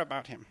admire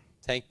about him.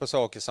 Tänk på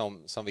saker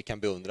som vi kan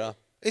beundra.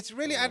 It's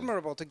really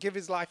admirable to give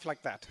his life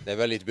like that. Det är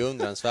väldigt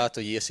beundransvärt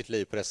att ge sitt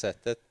liv på det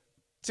sättet.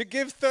 To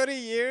give 30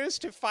 years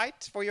to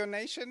fight for your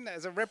nation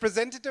as a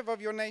representative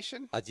of your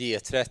nation. Att ge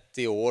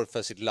 30 år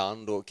för sitt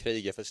land och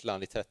kriga för sitt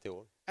land i 30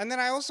 år. And then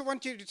I also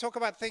want you to talk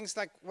about things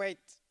like, wait,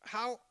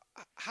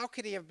 how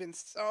could he have been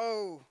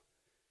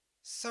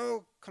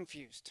so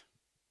confused?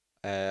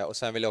 Och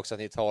sen vill jag också att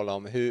ni talar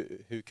om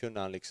hur kunde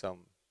han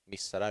liksom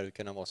missa det här, hur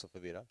kunde han vara så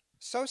förvirrad?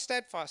 So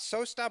steadfast,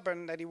 so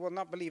stubborn that he will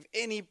not believe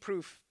any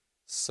proof.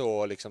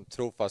 Så liksom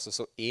trofast och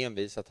så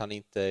envis att han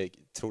inte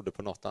trodde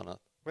på något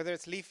annat. Whether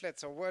it's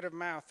leaflets or word of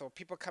mouth or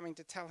people coming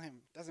to tell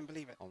him, doesn't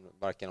believe it.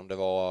 Varken om det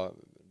var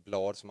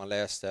blad som han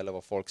läste eller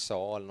vad folk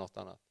sa eller något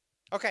annat.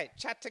 Okay,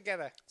 chat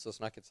together. Så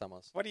snacka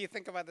tillsammans. What do you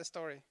think about the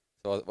story?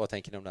 Så vad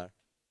tänker ni om det här?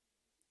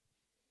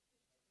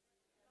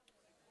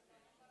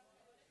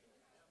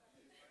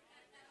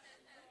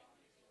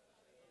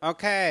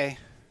 Okay.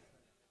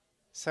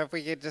 So if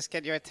we could just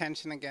get your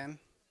attention again.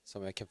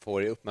 Som jag kan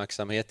få er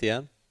uppmärksamhet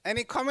igen.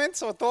 Any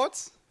comments or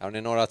thoughts? Har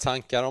ni några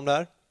tankar om det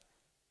här?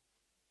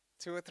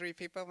 2 or 3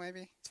 people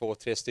maybe?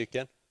 2-3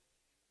 stycken.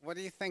 What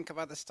do you think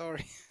about the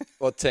story?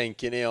 Vad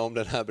tänker ni om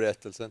den här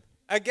berättelsen?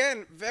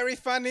 Again, very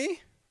funny.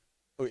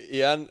 Och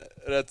igen,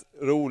 rätt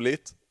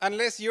roligt.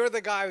 Unless you're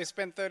the guy who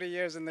spent 30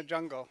 years in the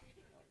jungle.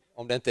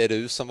 Om det inte är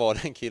du som var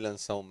den killen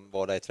som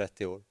var där i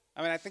 30 år.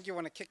 I mean, I think you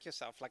want to kick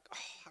yourself like,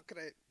 how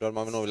could I... Då hade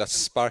man nog vilja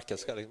sparka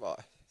sig.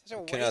 Such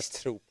a Kan jag waste.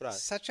 tro på det här?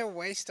 Such a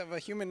waste of a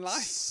human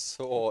life.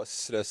 Så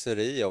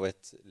slöseri av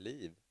ett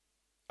liv.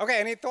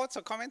 Okay, any thoughts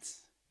or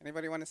comments?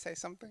 Anybody want to say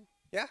something?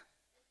 Yeah?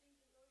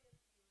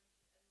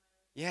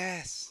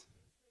 Yes.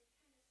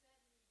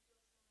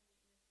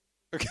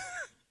 Okay.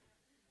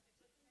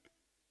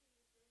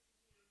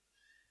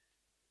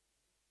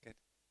 Good.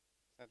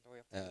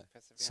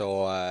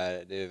 Så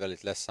det är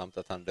väldigt ledsamt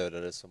att han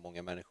dödade så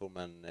många människor,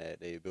 men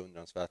det är ju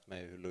beundransvärt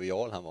med hur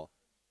lojal han var.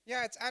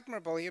 Yeah, it's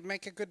admirable. You'd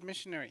make a good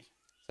missionary.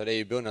 Så det är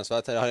ju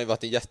beundransvärt. Han har ju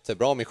varit en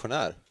jättebra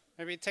missionär.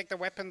 Maybe take the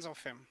weapons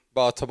off him.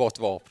 Bara ta bort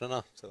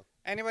vapnen. Så.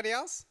 Anybody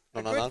else?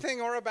 Någon A good annan?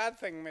 thing or a bad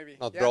thing, maybe?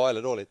 Något Yeah? bra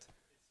eller dåligt.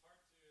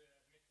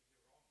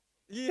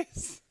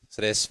 Yes.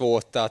 Så det är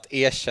svårt att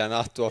erkänna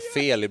att du har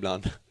fel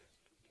ibland.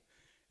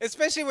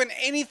 Especially when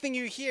anything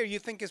you hear you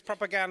think is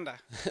propaganda.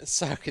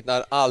 Särskilt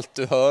när allt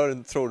du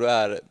hör tror du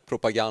är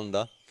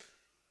propaganda.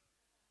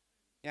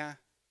 Yeah.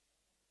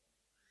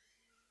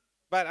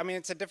 But I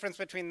mean, it's a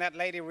difference between that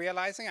lady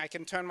realizing I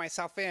can turn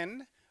myself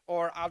in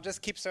or I'll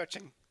just keep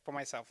searching for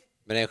myself.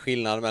 Men det är en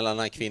skillnad mellan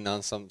den här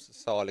kvinnan som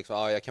sa liksom,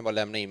 jag kan bara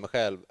lämna in mig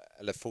själv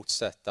eller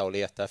fortsätta och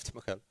leta efter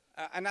mig själv.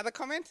 Another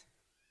comment?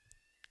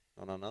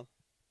 Någon annan?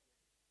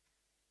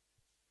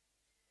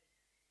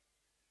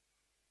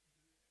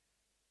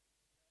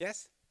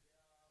 Yes?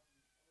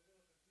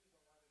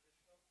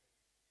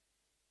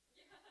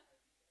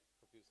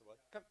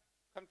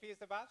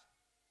 Confused about?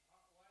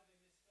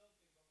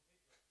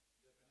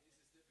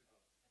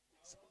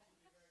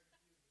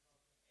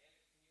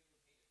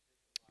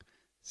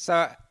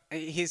 So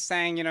he's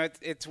saying, you know,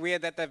 it's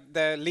weird that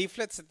the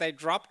leaflets that they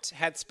dropped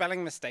had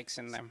spelling mistakes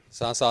in them.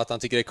 Så han sa att han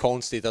tycker det är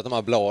konstigt att de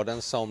här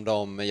bladen som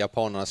de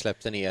japanerna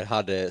släppte ner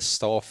hade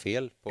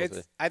stavfel på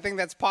sig. I think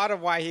that's part of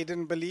why he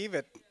didn't believe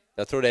it.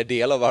 Jag tror det är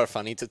del av varför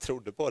han inte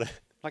trodde på det.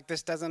 Like,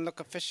 this doesn't look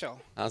official.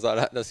 Han sa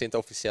det ser inte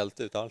officiellt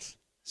ut alls.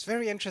 It's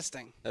very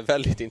interesting. Det är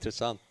väldigt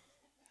intressant.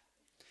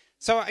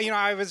 So, you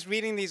know, I was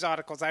reading these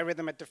articles. I read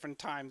them at different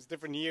times,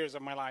 different years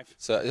of my life.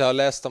 Så jag har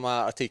läst de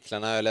här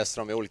artiklarna, jag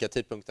läste dem i olika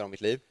tidpunkter av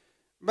mitt liv.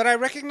 But I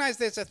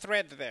recognize there's a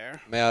thread there.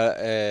 Men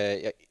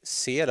jag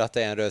ser att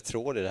det är en röd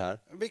tråd i det här.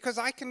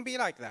 Because I can be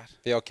like that.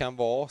 För jag kan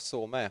vara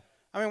så med.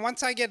 I mean,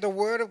 once I get the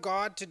word of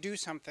God to do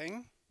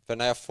something, För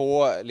när jag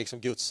får liksom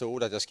Guds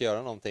ord att jag ska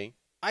göra någonting,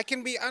 I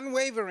can be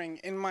unwavering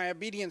in my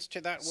obedience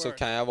to that så word.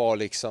 kan jag vara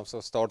liksom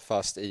så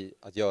stadfast i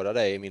att göra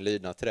det i min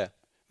lydnad till det.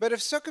 But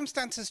if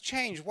circumstances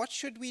change, what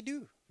should we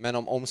do? Men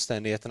om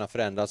omständigheterna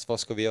förändras, vad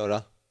ska vi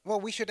göra?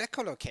 Well, we should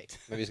echolocate,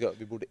 Men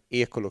vi borde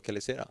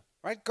ekolokalisera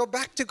right? Go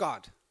back to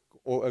God.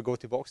 och gå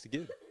tillbaks till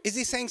Gud. Is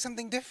he saying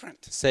something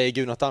different? Säger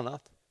Gud något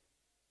annat?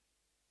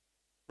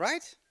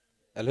 Right?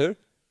 Eller hur?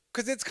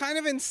 Because it's kind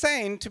of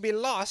insane to be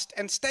lost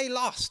and stay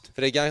lost.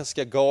 För det är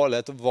ganska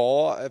galet att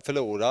vara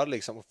förlorad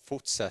liksom, och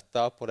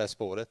fortsätta på det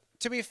spåret.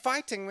 To be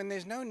fighting when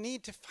there's no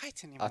need to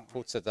fight anymore. Att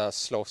fortsätta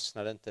slåss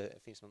när det inte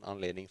finns någon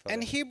anledning för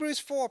And det.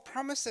 Hebrews 4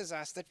 promises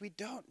us that we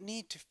don't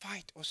need to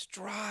fight or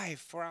strive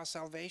for our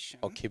salvation.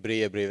 Och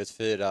Hebreerbrevet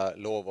 4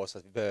 lovar oss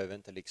att vi behöver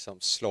inte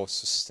liksom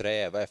slåss och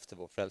sträva efter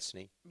vår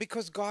frälsning.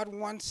 Because God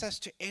wants us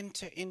to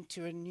enter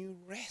into a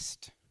new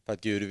rest. För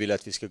att Gud vill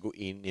att vi ska gå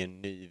in i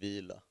en ny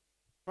vila.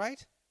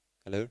 Right?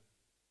 Eller hur?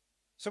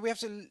 So we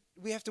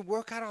have to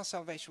work out our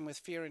salvation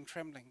with fear and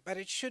trembling. But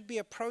it should be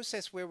a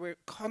process where we're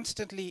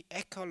constantly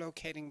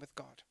echolocating with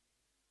God.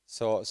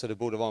 Så det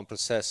borde vara en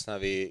process när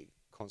vi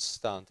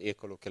konstant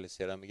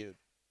ekolokaliserar med Gud.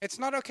 It's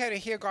not okay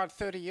to hear God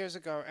 30 years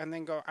ago and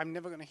then go, I'm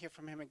never going to hear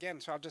from him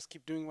again, so I'll just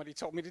keep doing what he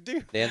told me to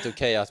do. Det är inte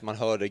okej att man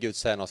hörde Gud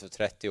säga något för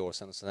 30 år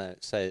sedan och så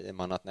säger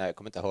man att nej, jag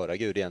kommer inte höra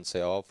Gud igen, så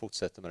jag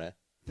fortsätter med det.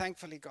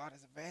 Thankfully, God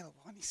is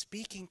available and he's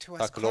speaking to us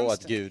Tack och lov att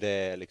constantly. Gud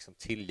är liksom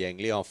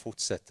tillgänglig och han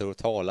fortsätter att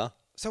tala.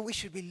 So we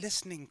should be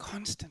listening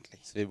constantly.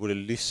 Så vi borde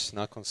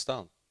lyssna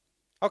konstant.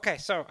 Okay,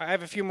 so I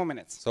have a few more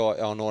minutes Så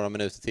jag har några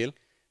minuter till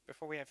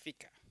before we have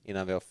fika.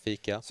 innan vi har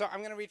fika. So I'm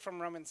going to read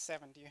from Romans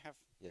 7. Do you have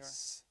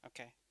Yes. your...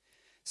 Okay.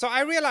 So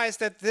I realized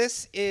that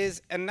this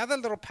is another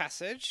little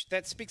passage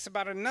that speaks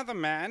about another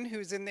man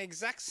who's in the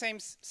exact same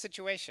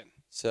situation.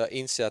 Så jag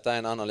inser att det är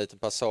en annan liten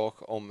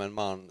passage om en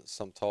man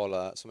som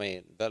är i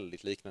en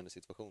väldigt liknande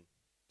situation.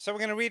 So we're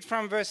going to read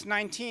from verse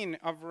 19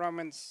 of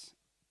Romans...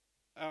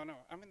 Oh no,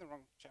 I'm in the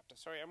wrong chapter.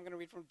 Sorry, I'm going to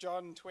read from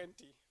John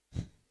 20.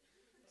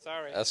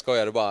 Sorry. Jag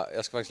skojade bara,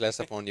 jag ska faktiskt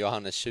läsa från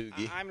Johannes 20.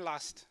 I'm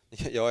lost.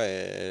 Jag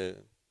är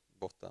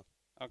borta.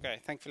 Okay,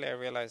 thankfully I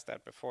realized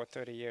that before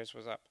 30 years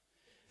was up.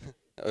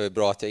 Det är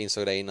bra att jag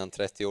insåg det innan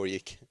 30 år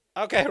gick.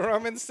 Okay,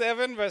 Romans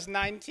 7, verse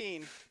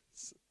 19.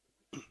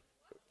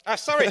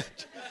 Sorry,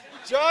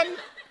 John.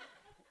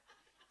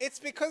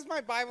 It's because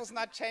my Bible's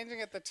not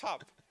changing at the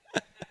top.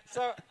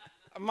 So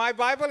my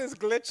Bible is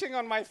glitching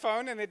on my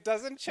phone and it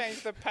doesn't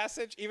change the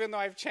passage even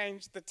though I've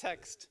changed the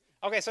text.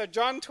 Okay, so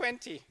John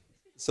 20,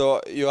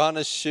 Så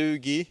Johannes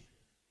 20,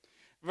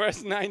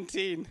 verse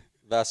 19.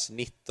 vers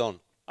 19.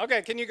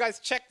 Okay, can you guys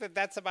check that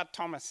that's about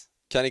Thomas?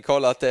 Kan ni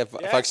kolla att det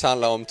faktiskt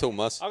handlar om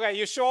Thomas? Okay,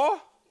 you sure?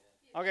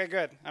 Okay,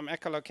 good. I'm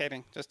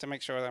echolocating just to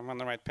make sure that I'm on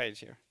the right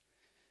page here.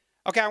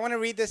 Okay, I want to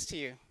read this to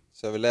you.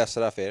 Så jag vill läsa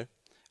det här för er.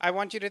 I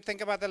want you to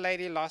think about the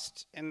lady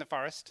lost in the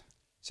forest.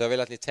 Så jag vill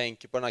att ni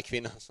tänker på den här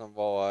kvinnan som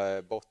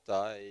var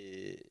borta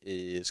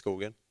i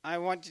skogen. I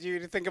want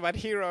you to think about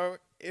Hero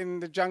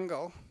in the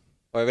jungle,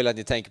 Och jag vill att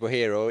ni tänker på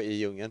Hero i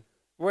djungeln.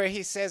 where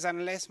he says,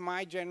 unless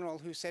my general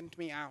who sent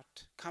me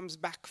out comes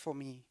back for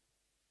me,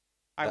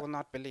 I will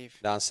not believe.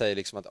 Där han säger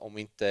liksom att om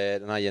inte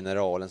den här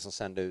generalen som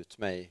sände ut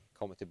mig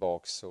kommer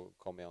tillbaks så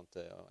kommer jag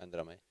inte att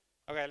ändra mig.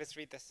 Okay, let's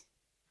read this.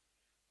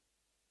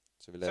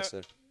 Så vi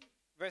läser.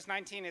 Verse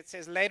 19, it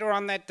says, later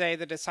on that day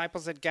the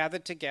disciples had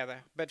gathered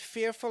together, but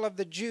fearful of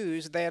the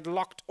Jews, they had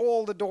locked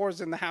all the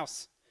doors in the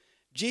house.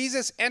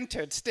 Jesus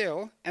entered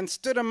still and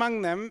stood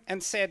among them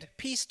and said,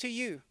 peace to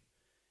you.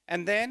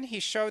 And then he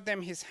showed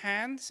them his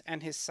hands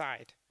and his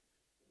side.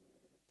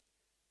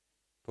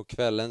 På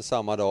kvällen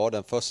samma dag,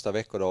 den första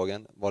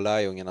veckodagen, var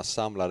lärjungarna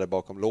samlade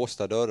bakom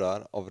låsta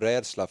dörrar av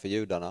rädsla för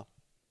judarna.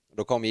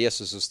 Då kom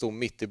Jesus och stod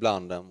mitt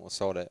ibland dem och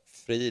sade,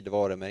 frid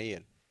vare med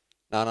er.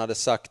 När han hade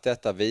sagt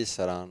detta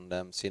visade han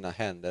dem sina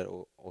händer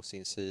och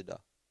sin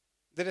sida.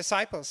 The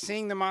disciples,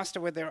 seeing the master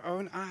with their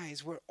own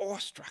eyes, were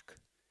awestruck.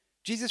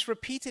 Jesus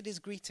repeated his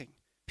greeting,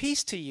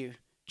 peace to you,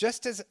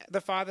 just as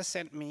the Father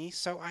sent me,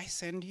 so I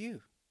send you.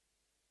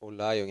 Och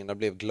lärjungarna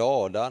blev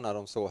glada när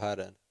de såg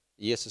Herren.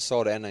 Jesus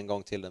sa det än en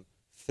gång till dem,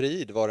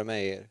 frid vare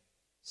med er,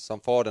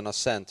 som Fadern har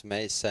sänt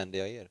mig sänder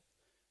jag er.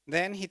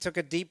 Then he took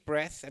a deep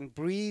breath and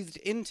breathed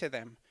into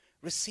them.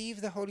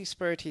 Receive the Holy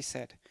Spirit, he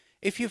said.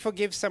 If you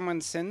forgive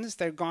someone's sins,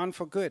 they're gone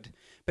for good.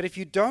 But if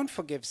you don't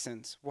forgive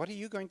sins, what are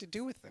you going to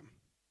do with them?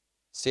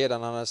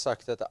 Sedan han hade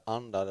sagt detta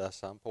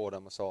andades han på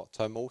dem och sa,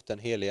 ta emot den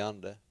helige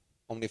ande.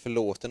 Om ni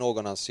förlåter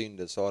någon hans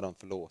synder så är de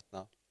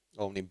förlåtna.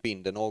 Och om ni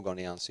binder någon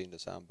i hans synder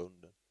så är han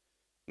bunden.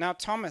 Now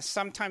Thomas,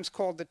 sometimes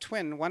called the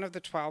twin, one of the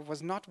 12,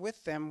 was not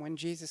with them when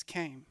Jesus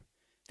came.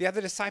 The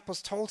other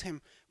disciples told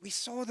him, we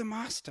saw the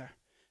master.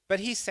 But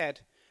he said,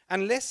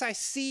 unless I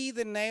see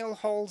the nail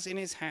holes in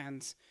his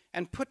hands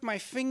and put my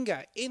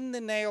finger in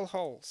the nail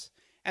holes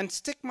and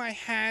stick my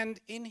hand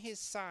in his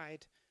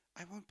side,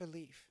 I won't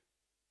believe.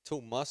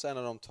 Thomas, en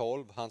av de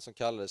 12, han som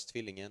kallades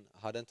tvillingen,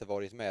 hade inte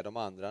varit med de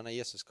andra när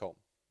Jesus kom.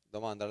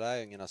 De andra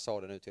lärjungarna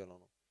sa det nu till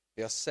honom.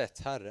 Vi har sett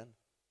Herren.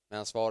 Men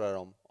han svarade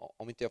dem,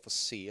 om inte jag får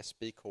se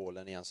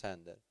spikhålen i hans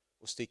händer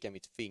och sticka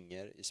mitt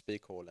finger i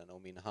spikhålen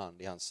och min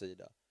hand i hans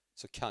sida,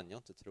 så kan jag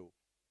inte tro.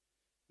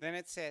 Then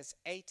it says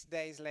 8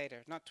 days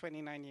later, not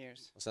 29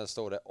 years. Och sen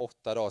står det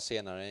 8 dagar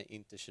senare,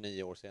 inte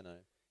 29 år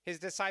senare. His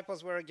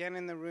disciples were again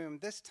in the room.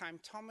 This time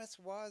Thomas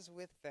was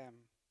with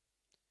them.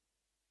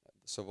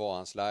 Så var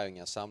hans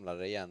lärjungar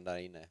samlade igen där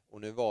inne.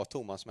 Och nu var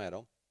Thomas med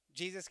dem.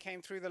 Jesus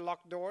came through the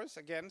locked doors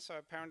again, so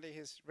apparently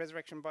his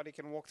resurrection body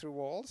can walk through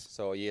walls.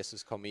 Så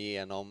Jesus kom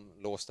igenom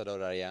låsta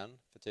dörrar igen.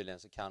 För tydligen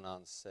så kan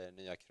hans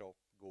nya kropp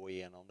gå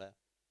igenom det.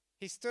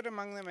 He stood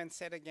among them and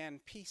said again,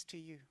 peace to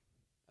you.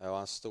 Och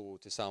han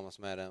stod tillsammans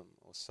med dem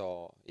och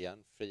sa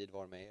igen, frid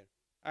var med er.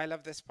 I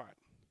love this part.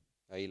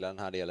 Jag gillar den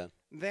här delen.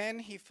 Then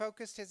he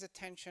focused his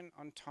attention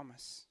on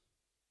Thomas.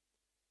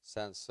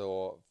 Sen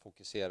så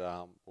fokuserar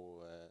han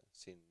på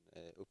sin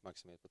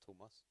uppmärksamhet på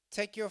Thomas.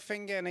 Take your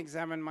finger and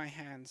examine my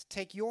hands.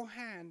 Take your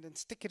hand and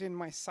stick it in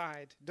my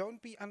side. Don't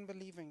be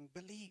unbelieving,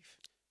 believe.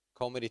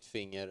 Kom med ditt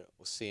finger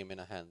och se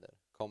mina händer.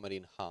 Kom med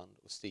din hand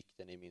och stick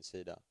den i min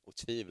sida. Och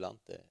tvivla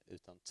inte,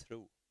 utan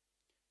tro.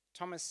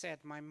 Thomas said,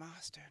 my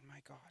master and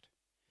my God.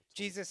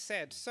 Jesus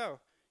said, so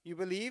you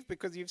believe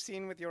because you've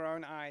seen with your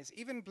own eyes.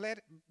 Even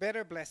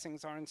better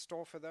blessings are in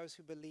store for those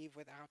who believe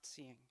without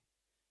seeing.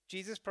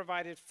 Jesus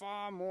provided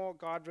far more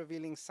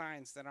God-revealing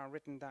signs than are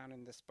written down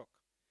in this book.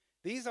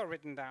 These are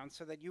written down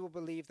so that you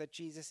will believe that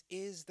Jesus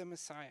is the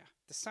Messiah,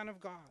 the Son of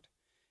God,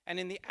 and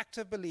in the act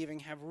of believing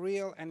have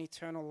real and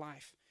eternal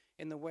life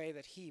in the way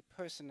that he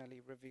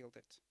personally revealed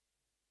it.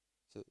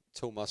 Så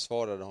Thomas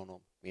svarade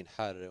honom, min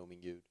Herre och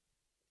min Gud.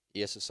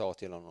 Jesus sa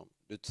till honom,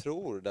 du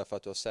tror därför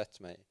att du har sett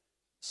mig.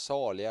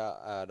 Saliga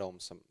är de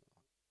som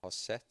har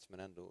sett men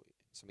ändå,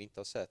 som inte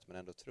har sett men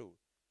ändå tror.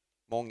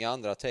 Många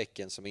andra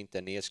tecken som inte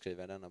är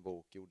nedskrivna i denna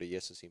bok gjorde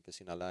Jesus inför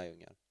sina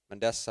lärjungar. Men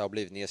dessa har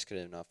blivit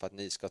nedskrivna för att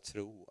ni ska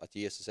tro att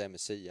Jesus är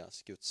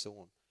Messias, Guds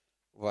son.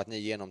 Och för att ni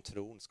genom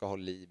tron ska ha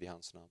liv i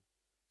hans namn.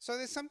 So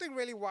there's something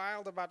really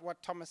wild about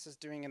what Thomas is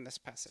doing in this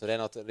passage. Så det är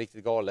något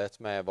riktigt galet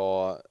med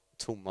vad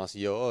Thomas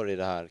gör i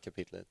det här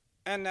kapitlet.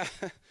 And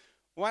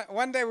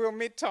one day we'll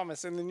meet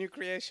Thomas in the new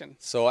creation.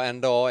 Så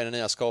en dag i den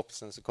nya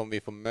skapelsen så kommer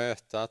vi få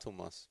möta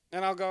Thomas.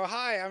 And I'll go,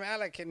 hi, I'm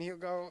Aleck. And he'll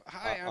go,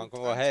 hi, Han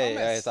kommer I'm vara, hej,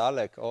 Thomas. jag heter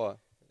Aleck. Och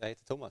jag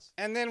heter Thomas.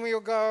 And then we'll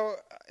go,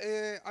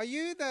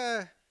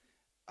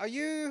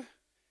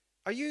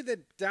 are you the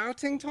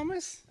doubting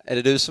Thomas? Är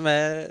det du som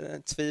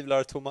är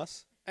tvivlare,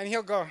 Thomas? And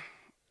he'll go,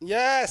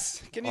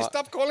 yes, can you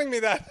stop calling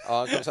me that? Ja,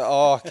 han kommer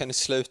säga, kan ni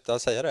sluta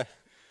säga det?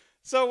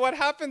 So what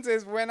happens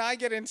is when I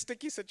get in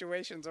sticky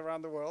situations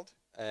around the world,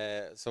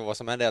 Så vad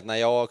som händer är att när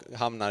jag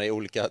hamnar i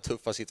olika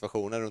tuffa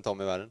situationer runt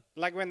om i världen.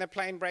 like when the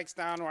plane breaks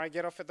down or I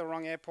get off at the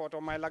wrong airport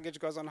or my luggage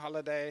goes on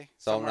holiday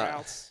Så somewhere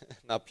else.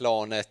 när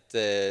planet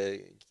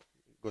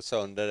går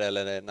sönder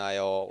eller när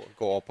jag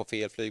går på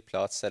fel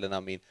flygplats eller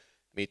när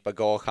mitt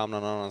bagage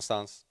hamnar någon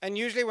annanstans. And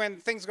usually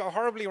when things go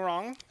horribly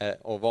wrong,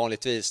 Och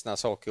vanligtvis när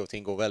saker och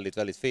ting går väldigt,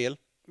 väldigt fel.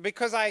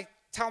 because I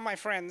tell my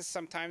friends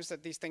sometimes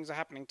that these things are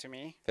happening to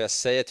me, För jag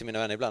säger till mina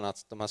vänner ibland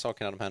att de här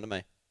sakerna de händer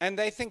mig. and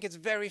they think it's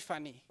very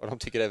funny Och de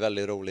tycker det är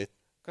väldigt roligt.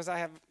 because I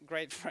have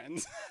great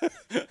friends.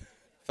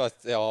 För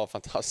att jag har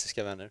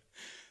fantastiska vänner.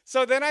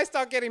 So then I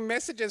start getting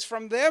messages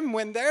from them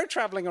when they're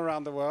traveling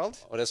around the world.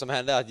 Och det som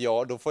händer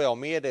är att då får jag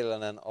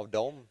meddelanden av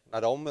dem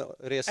när de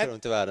reser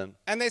runt i världen.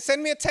 And they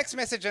send me a text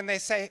message and they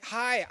say,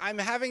 hi,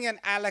 I'm having an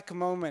Aleck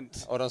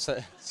moment. Och de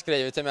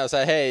skriver till mig och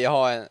säger, hej, jag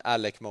har en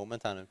Aleck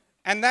moment här nu.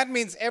 And that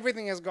means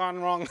everything has gone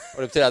wrong.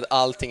 Och det betyder att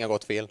allting har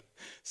gått fel.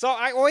 So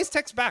I always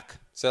text back.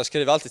 Så jag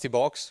skriver alltid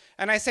tillbaks.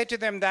 And I say to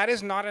them, that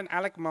is not an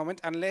Aleck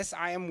moment unless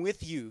I am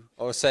with you.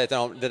 Och säger till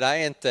dem, det där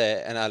är inte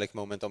en Aleck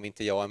moment om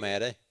inte jag är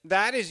med dig.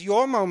 That is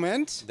your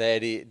moment. Det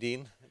är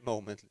din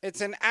moment.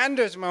 It's an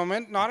Anders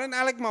moment, not an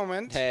Aleck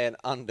moment. Det är en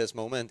Anders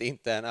moment,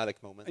 inte en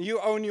Aleck moment. You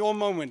own your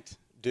moment.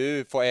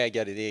 Du får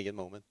äga ditt eget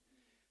moment.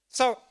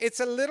 So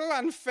it's a little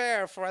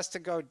unfair for us to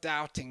go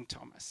doubting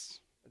Thomas.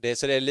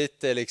 Så det är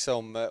lite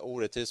liksom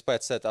orättvist på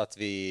ett sätt att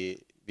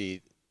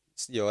vi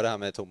gör det här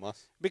med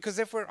Thomas.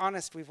 Because if we're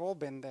honest, we've all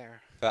been there.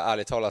 För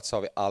ärligt talat så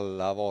har vi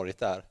alla varit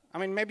där. I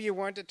mean, maybe you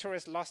weren't a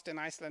tourist lost in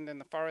Iceland in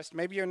the forest.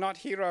 Maybe you're not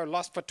hero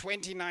lost for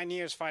 29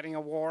 years fighting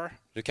a war.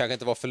 Du kanske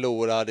inte var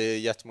förlorad i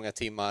jättemånga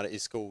timmar i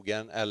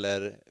skogen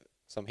eller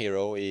som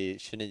hero i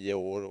 29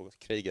 år och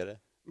krigare.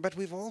 But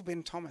we've all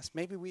been Thomas.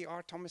 Maybe we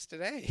are Thomas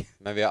today.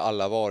 Men vi har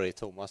alla varit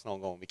Thomas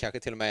någon gång. Vi kanske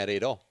till och med är det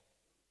idag.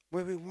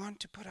 Where we want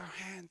to put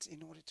our hands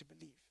in order to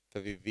believe. För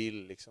vi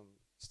vill liksom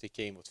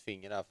sticka in vårt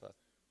finger där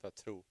för att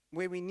tro.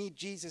 Where we need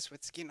Jesus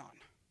with skin on.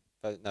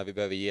 För när vi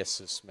behöver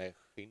Jesus med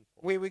skinn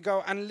på. Where we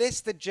go,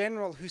 unless the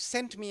general who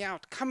sent me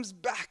out comes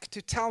back to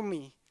tell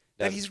me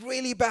that he's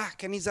really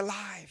back and he's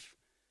alive,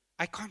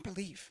 I can't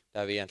believe.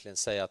 Där vi egentligen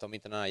säger att om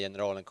inte den här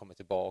generalen kommer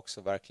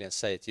tillbaka och verkligen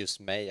säger till just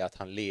mig att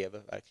han lever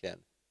verkligen,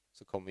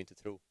 så kommer vi inte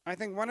tro. I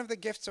think one of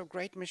the gifts of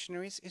great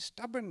missionaries is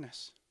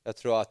stubbornness. Jag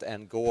tror att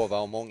en gåva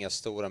av många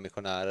stora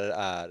missionärer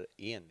är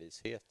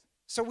envishet.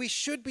 So we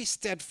should be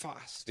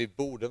steadfast Vi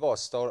borde vara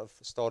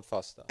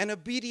stadfasta and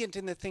obedient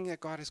in the thing that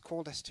God has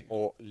called us to.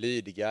 och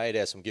lydiga i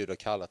det som Gud har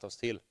kallat oss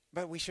till.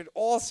 But we should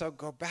also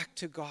go back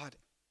to God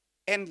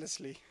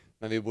endlessly.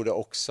 Men vi borde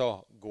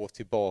också gå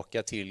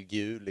tillbaka till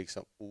Gud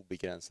liksom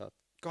obegränsat.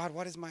 God,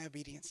 what is my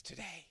obedience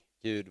today?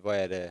 Gud, vad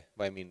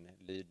är min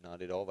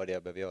lydnad idag? Vad är det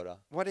jag behöver göra?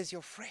 What is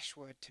your fresh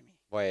word to me?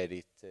 Vad är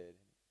ditt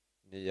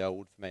nya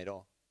ord för mig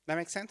idag? That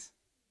makes sense?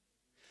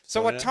 So Förstår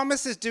ni what det?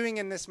 Thomas is doing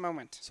in this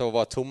moment Så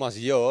vad Thomas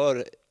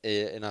gör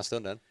i den här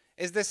stunden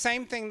is the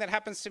same thing that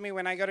happens to me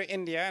when I go to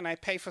India and I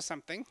pay for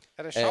something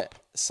at a är shop.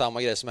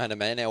 samma grej som hände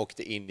mig när jag åkte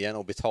till Indien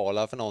och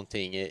betalade för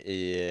någonting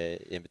i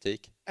en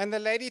butik. And the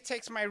lady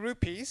takes my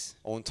rupees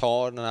Och hon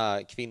tar den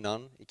här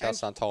kvinnan i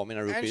kassan, tar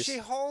mina and rupees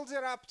she holds it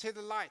up to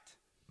the light.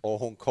 och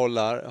hon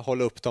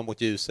håller upp dem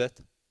mot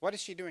ljuset. What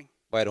is she doing?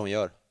 Vad är det hon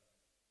gör?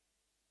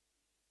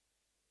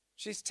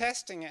 She's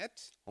testing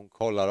it. Hon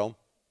kollar dem.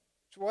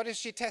 What is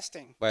she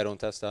testing? Vad är det hon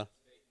testar?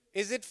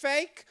 Is it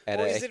fake Är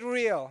or det is it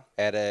real?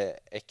 Är det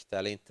äkta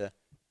eller inte?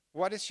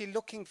 What is she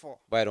looking for?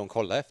 Vad är det hon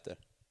kollar efter?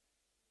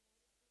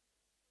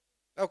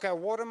 Okay, a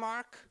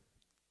watermark.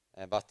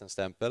 En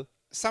vattenstämpel.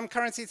 Some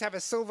currencies have a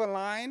silver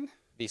line.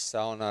 Vissa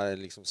har den här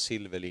liksom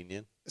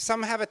silverlinjen.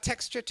 Some have a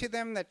texture to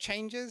them that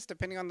changes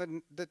depending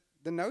on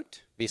the note.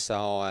 Vissa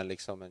har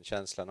liksom en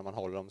känsla när man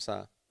håller dem så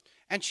här.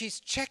 And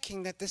she's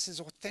checking that this is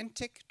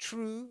authentic,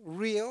 true,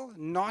 real,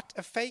 not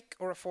a fake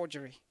or a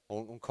forgery.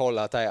 Hon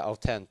kollar att det är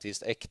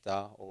autentiskt,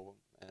 äkta och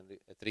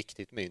ett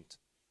riktigt mynt.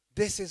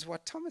 This is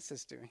what Thomas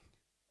is doing.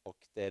 Och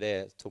det är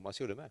det Thomas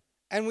gjorde med.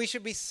 And we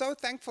should be so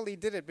thankful he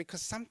did it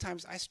because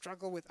sometimes I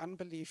struggle with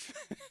unbelief.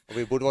 Och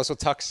vi borde vara så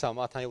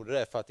tacksamma att han gjorde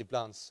det, för att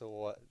ibland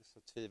så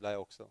tvivlar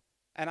jag också.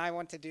 And I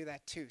want to do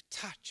that too.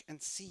 Touch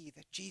and see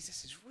that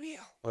Jesus is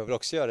real. Och jag vill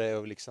också göra det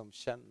och liksom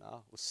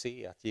känna och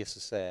se att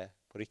Jesus är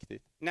på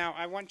riktigt. Now,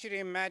 I want you to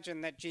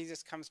imagine that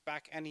Jesus comes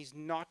back and he's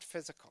not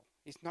physical.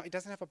 He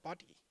doesn't have a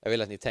body. Jag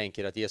vill att ni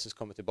tänker att Jesus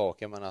kommer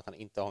tillbaka men att han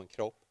inte har en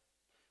kropp.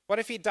 What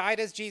if he died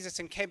as Jesus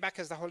and came back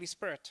as the Holy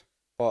Spirit?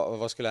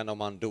 Vad skulle hända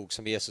om han dog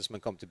som Jesus men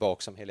kom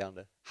tillbaka som helig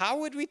ande? How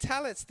would we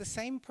tell it's the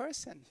same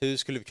person? Hur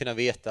skulle vi kunna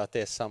veta att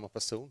det är samma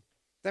person?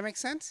 That makes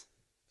sense?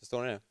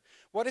 Förstår ni det?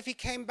 What if he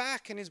came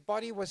back and his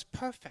body was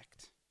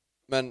perfect?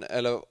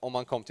 Eller om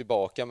han kom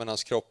tillbaka men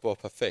hans kropp var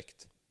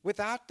perfekt.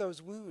 Without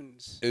those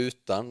wounds?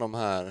 Utan de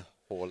här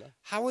hålen.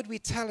 How would we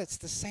tell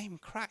it's the same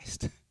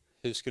Christ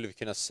Hur skulle vi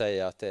kunna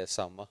säga att det är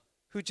samma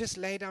who just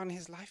laid down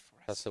his life for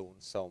us?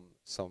 person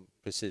som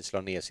precis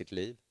la ner sitt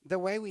liv? The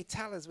way we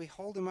tell is we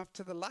hold him up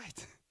to the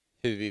light.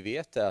 Hur vi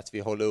vet är att vi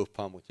håller upp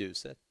han mot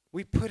ljuset.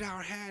 We put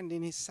our hand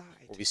in his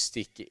side. Och vi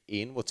sticker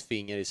in vårt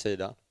finger i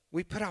sidan.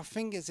 We put our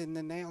fingers in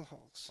the nail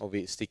holes. Och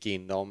vi sticker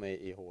in dem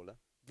i hålen.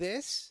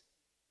 This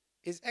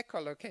is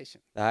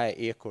echolocation. Det här är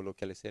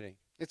ekolokalisering.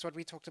 It's what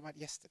we talked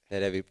about yesterday. Det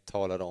är det vi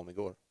talade om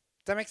igår.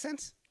 Does that make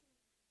sense?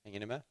 Hänger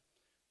ni med?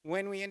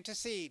 When we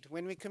intercede,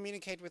 when we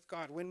communicate with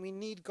God, when we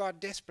need God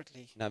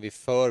desperately, När vi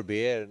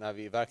förber, när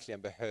vi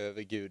verkligen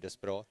behöver Gud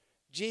desperat,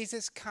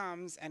 Jesus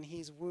comes and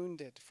he's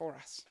wounded for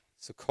us.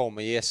 så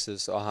kommer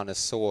Jesus och han är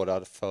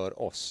sårad för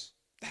oss.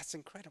 That's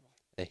incredible.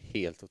 Det är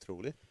helt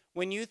otroligt.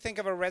 When you think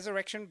of a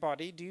resurrection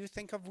body, do you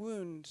think of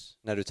wounds?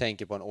 När du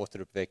tänker på en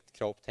återuppväckt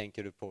kropp,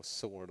 tänker du på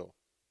sår då?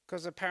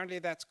 Because apparently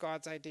that's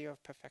God's idea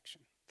of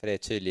perfection. För det är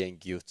tydligen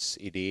Guds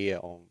idé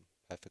om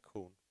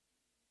perfektion.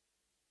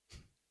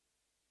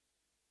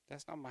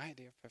 That's not my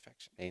idea of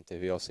perfection. Det är inte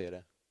hur jag ser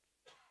det.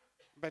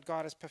 But God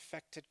has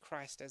perfected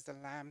Christ as the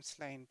lamb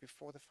slain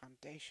before the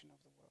foundation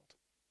of the world.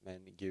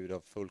 Men Gud har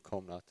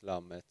fullkomnat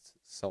lammet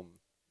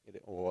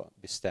och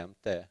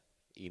bestämt det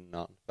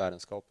innan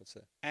världens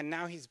skapelse. And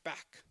now he's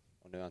back,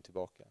 Och nu är han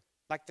tillbaka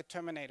like the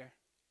Terminator.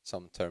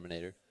 som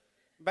Terminator.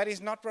 But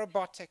he's not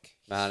robotic.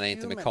 Men han är He's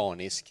inte human.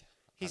 mekanisk.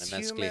 Han är He's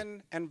mänsklig.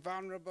 human and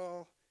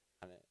vulnerable.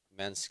 Han är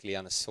mänsklig,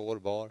 han är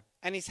sårbar.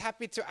 And he's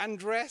happy to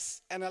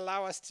undress and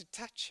allow us to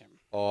touch him.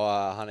 Och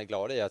han är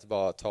glad i att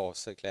bara ta av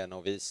sig kläderna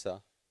och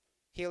visa.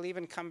 He'll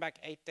even come back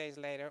 8 days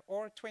later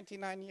or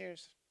 29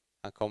 years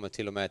Han kommer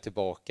till och med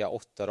tillbaka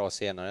 8 dagar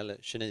senare eller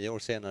 29 år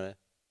senare.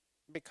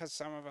 because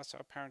some of us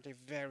are apparently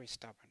very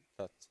stubborn.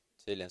 För att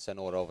tydligen så är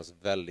några av oss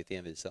väldigt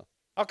envisa.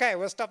 Okay,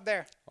 we'll stop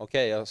there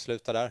Okej, jag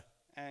slutar där.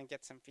 and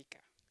get some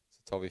fika.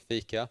 Så tar vi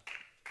fika.